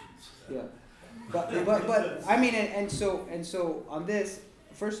relations. Yeah. But I mean, and so on this,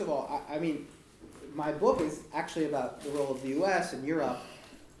 first of all, I mean, my book is actually about the role of the U.S. and Europe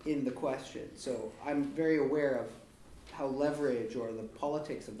in the question. So I'm very aware of how leverage or the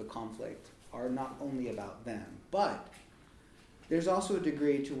politics of the conflict are not only about them, but there's also a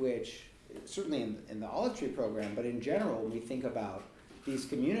degree to which, certainly in the Olive Tree program, but in general, when we think about these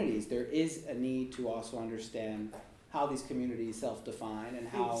communities, there is a need to also understand how these communities self-define and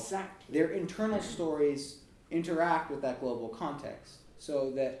how exactly. their internal stories interact with that global context.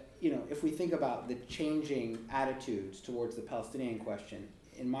 So that, if we think about the changing attitudes towards the Palestinian question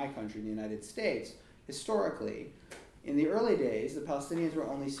in my country, in the United States, historically, in the early days, the Palestinians were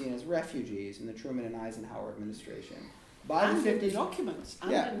only seen as refugees in the Truman and Eisenhower administration. By And the in the 50s, documents,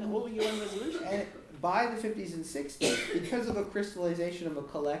 and Yeah. in all the UN resolutions. and by the 50s and 60s, because of a crystallization of a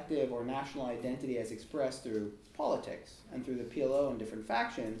collective or national identity as expressed through politics and through the PLO and different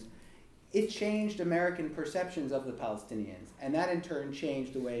factions, it changed American perceptions of the Palestinians. And that in turn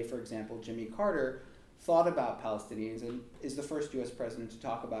changed the way, for example, Jimmy Carter thought about Palestinians and is the first U.S. president to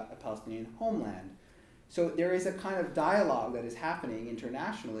talk about a Palestinian homeland. So there is a kind of dialogue that is happening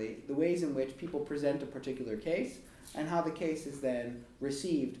internationally, the ways in which people present a particular case and how the case is then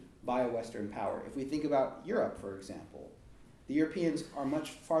received by a Western power. If we think about Europe, for example, the Europeans are much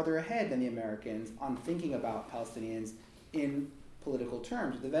farther ahead than the Americans on thinking about Palestinians in political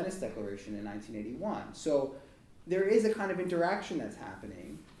terms, the Venice Declaration in 1981. So there is a kind of interaction that's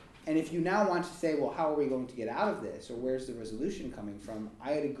happening. And if you now want to say, well, how are we going to get out of this, or where's the resolution coming from,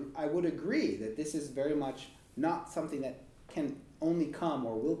 I would agree that this is very much not something that can only come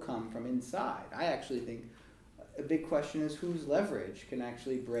or will come from inside. I actually think a big question is whose leverage can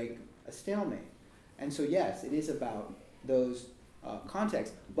actually break a stalemate. And so, yes, it is about those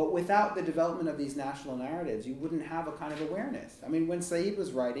contexts. But without the development of these national narratives, you wouldn't have a kind of awareness. I mean, when Said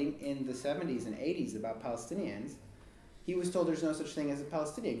was writing in the 70s and 80s about Palestinians, he was told there's no such thing as a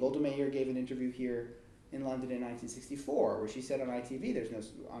Palestinian. Golda Meir gave an interview here in London in 1964, where she said on ITV,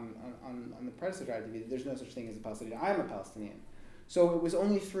 on the predecessor ITV, there's no such thing as a Palestinian. I'm a Palestinian. So it was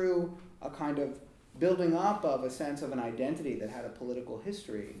only through a kind of building up of a sense of an identity that had a political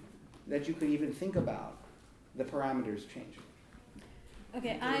history that you could even think about the parameters changing.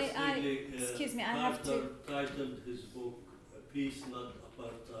 Okay, excuse me, I have to. Titled his book, Peace Not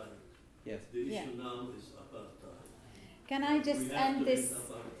Apartheid. Yes. The issue Yeah. now is apartheid. Can I just We have end to this? end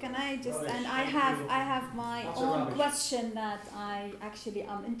apartheid. Can I just? Rubbish. And I have my That's own rubbish. question that I actually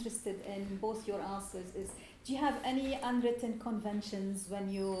am interested in both your answers. Is Do you have any unwritten conventions when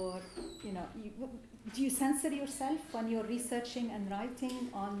you're, do you censor yourself when you're researching and writing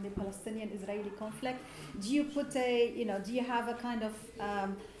on the Palestinian-Israeli conflict? Do you put do you have a kind of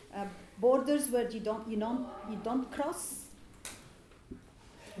borders where you don't cross?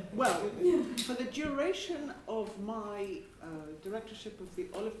 Well, for the duration of my directorship of the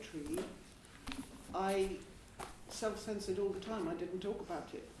Olive Tree, I self-censored all the time. I didn't talk about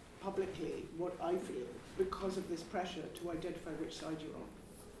it publicly, what I feel, because of this pressure to identify which side you're on.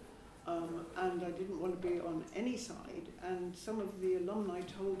 And I didn't want to be on any side. And some of the alumni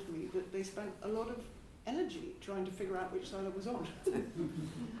told me that they spent a lot of energy trying to figure out which side I was on.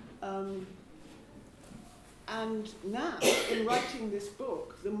 And now, in writing this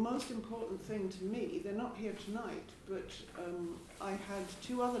book, the most important thing to me, they're not here tonight, but I had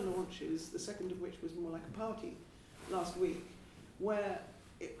 2 other launches, the second of which was more like a party last week, where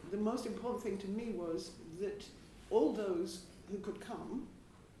the most important thing to me was that all those who could come,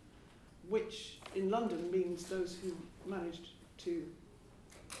 which in London means those who managed to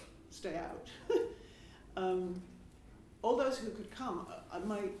stay out, all those who could come,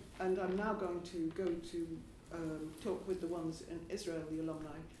 and I'm now going to go to talk with the ones in Israel, the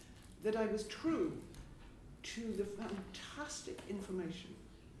alumni, that I was true to the fantastic information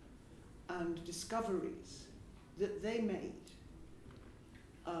and discoveries that they made,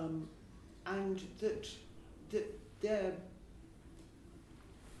 and that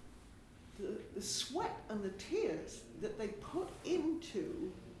the sweat and the tears that they put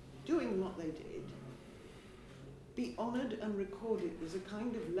into doing what they did be honoured and recorded as a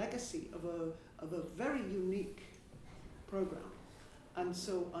kind of legacy of a very unique program. And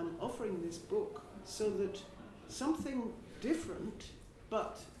so I'm offering this book so that something different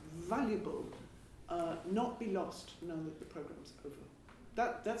but valuable not be lost now that the program's over.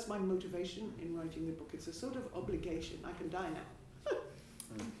 That's my motivation in writing the book. It's a sort of obligation. I can die now.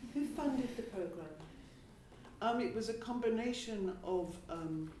 Who funded the program? It was a combination of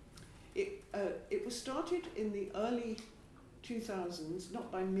it was started in the early 2000s,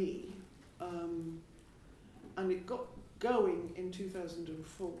 not by me, and it got going in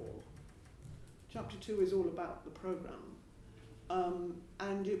 2004. Chapter 2 is all about the program,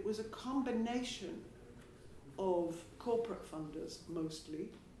 and it was a combination of corporate funders mostly.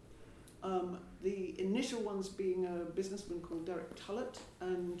 The initial ones being a businessman called Derek Tullett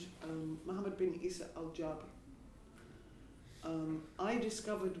and Mohammed bin Isa Al-Jaber. I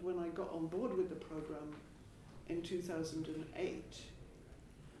discovered when I got on board with the program in 2008,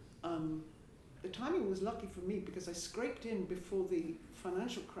 the timing was lucky for me because I scraped in before the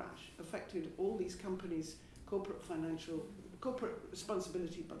financial crash affected all these companies' corporate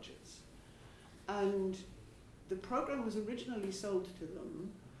responsibility budgets. And the program was originally sold to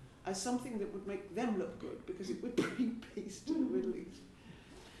them as something that would make them look good because it would bring peace to the Middle East.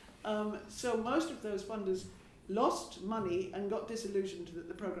 So most of those funders lost money and got disillusioned that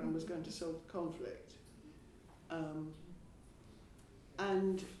the program was going to solve conflict.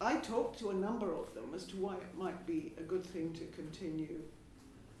 And I talked to a number of them as to why it might be a good thing to continue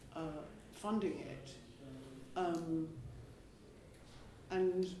funding it.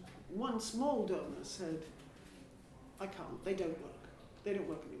 And one small donor said, I can't, they don't work. They don't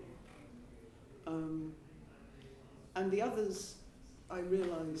work anymore. And the others, I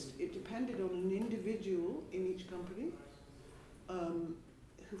realized it depended on an individual in each company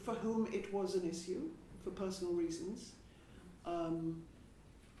for whom it was an issue for personal reasons.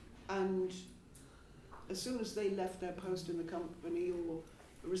 And as soon as they left their post in the company or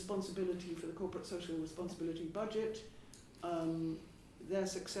responsibility for the corporate social responsibility budget, their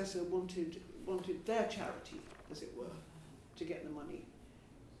successor wanted their charity, as it were, to get the money.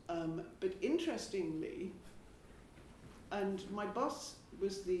 But interestingly, and my boss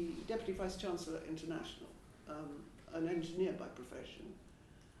was the Deputy Vice Chancellor International, an engineer by profession,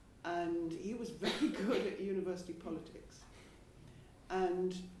 and he was very good at university politics.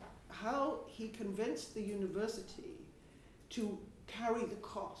 And how he convinced the university to carry the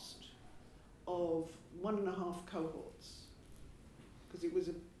cost of 1.5 cohorts, because it was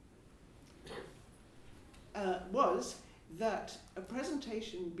was that a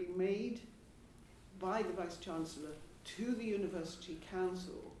presentation be made by the Vice Chancellor to the University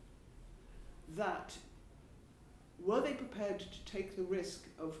Council that were they prepared to take the risk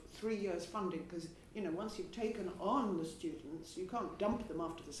of 3 years funding, because once you've taken on the students, you can't dump them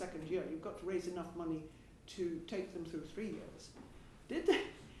after the second year. You've got to raise enough money to take them through 3 years. Did they?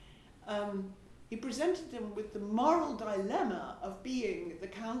 He presented them with the moral dilemma of being the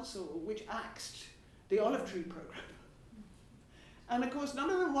council which axed the Olive Tree program. And of course, none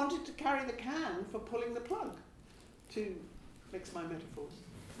of them wanted to carry the can for pulling the plug, to mix my metaphors.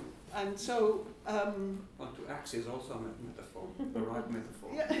 And so... well, to axe is also a metaphor, the right metaphor.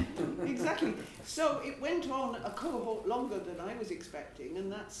 Yeah, exactly. So it went on a cohort longer than I was expecting,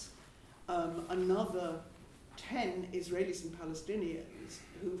 and that's another 10 Israelis and Palestinians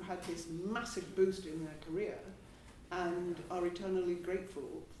who've had this massive boost in their career and are eternally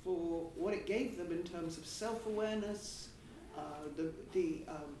grateful for what it gave them in terms of self-awareness.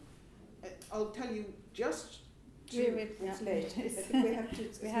 I'll tell you just It's late. We have to.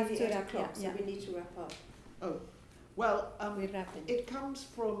 We have to wrap, o'clock, yeah. so we need to wrap up. Oh, well, We're wrapping. it comes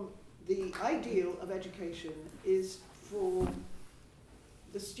from the ideal of education is for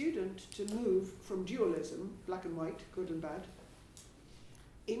the student to move from dualism, black and white, good and bad,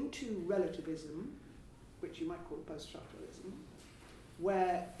 into relativism, which you might call post-structuralism,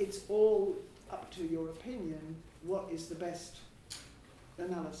 where it's all up to your opinion what is the best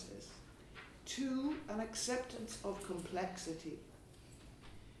analysis, to an acceptance of complexity,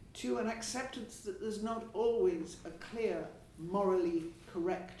 to an acceptance that there's not always a clear, morally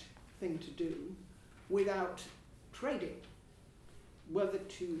correct thing to do without trading, whether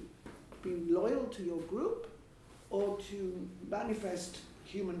to be loyal to your group or to manifest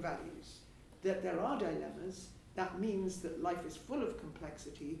human values. That there are dilemmas, that means that life is full of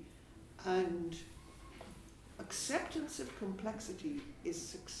complexity, and acceptance of complexity is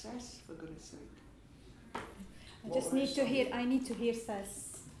success, for goodness sake. I need to hear Sas.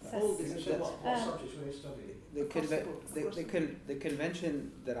 All Can you this say what Uh, subjects were you studying? The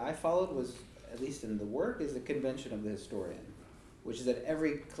convention that I followed was, at least in the work, is the convention of the historian, which is that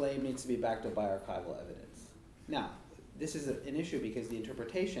every claim needs to be backed up by archival evidence. Now, this is an issue because the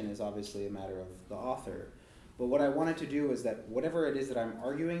interpretation is obviously a matter of the author, but what I wanted to do is that whatever it is that I'm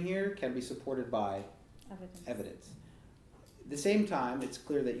arguing here can be supported by evidence. At the same time, it's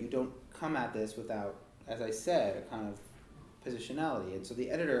clear that you don't come at this without, as I said, a kind of positionality. And so the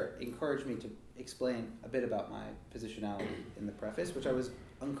editor encouraged me to explain a bit about my positionality in the preface, which I was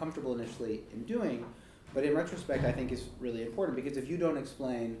uncomfortable initially in doing, but in retrospect I think is really important, because if you don't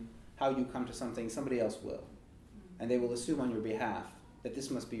explain how you come to something, somebody else will. And they will assume on your behalf that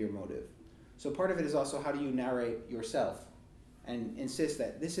this must be your motive. So part of it is also how do you narrate yourself and insist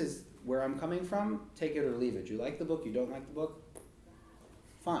that this is where I'm coming from, take it or leave it. You like the book, you don't like the book,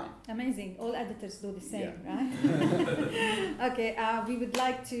 fine. Amazing. All editors do the same, Yeah. right? Okay, we would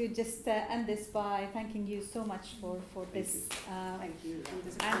like to just end this by thanking you so much for this. Thank you.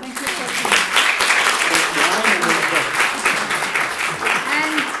 And thank you for coming. Wine and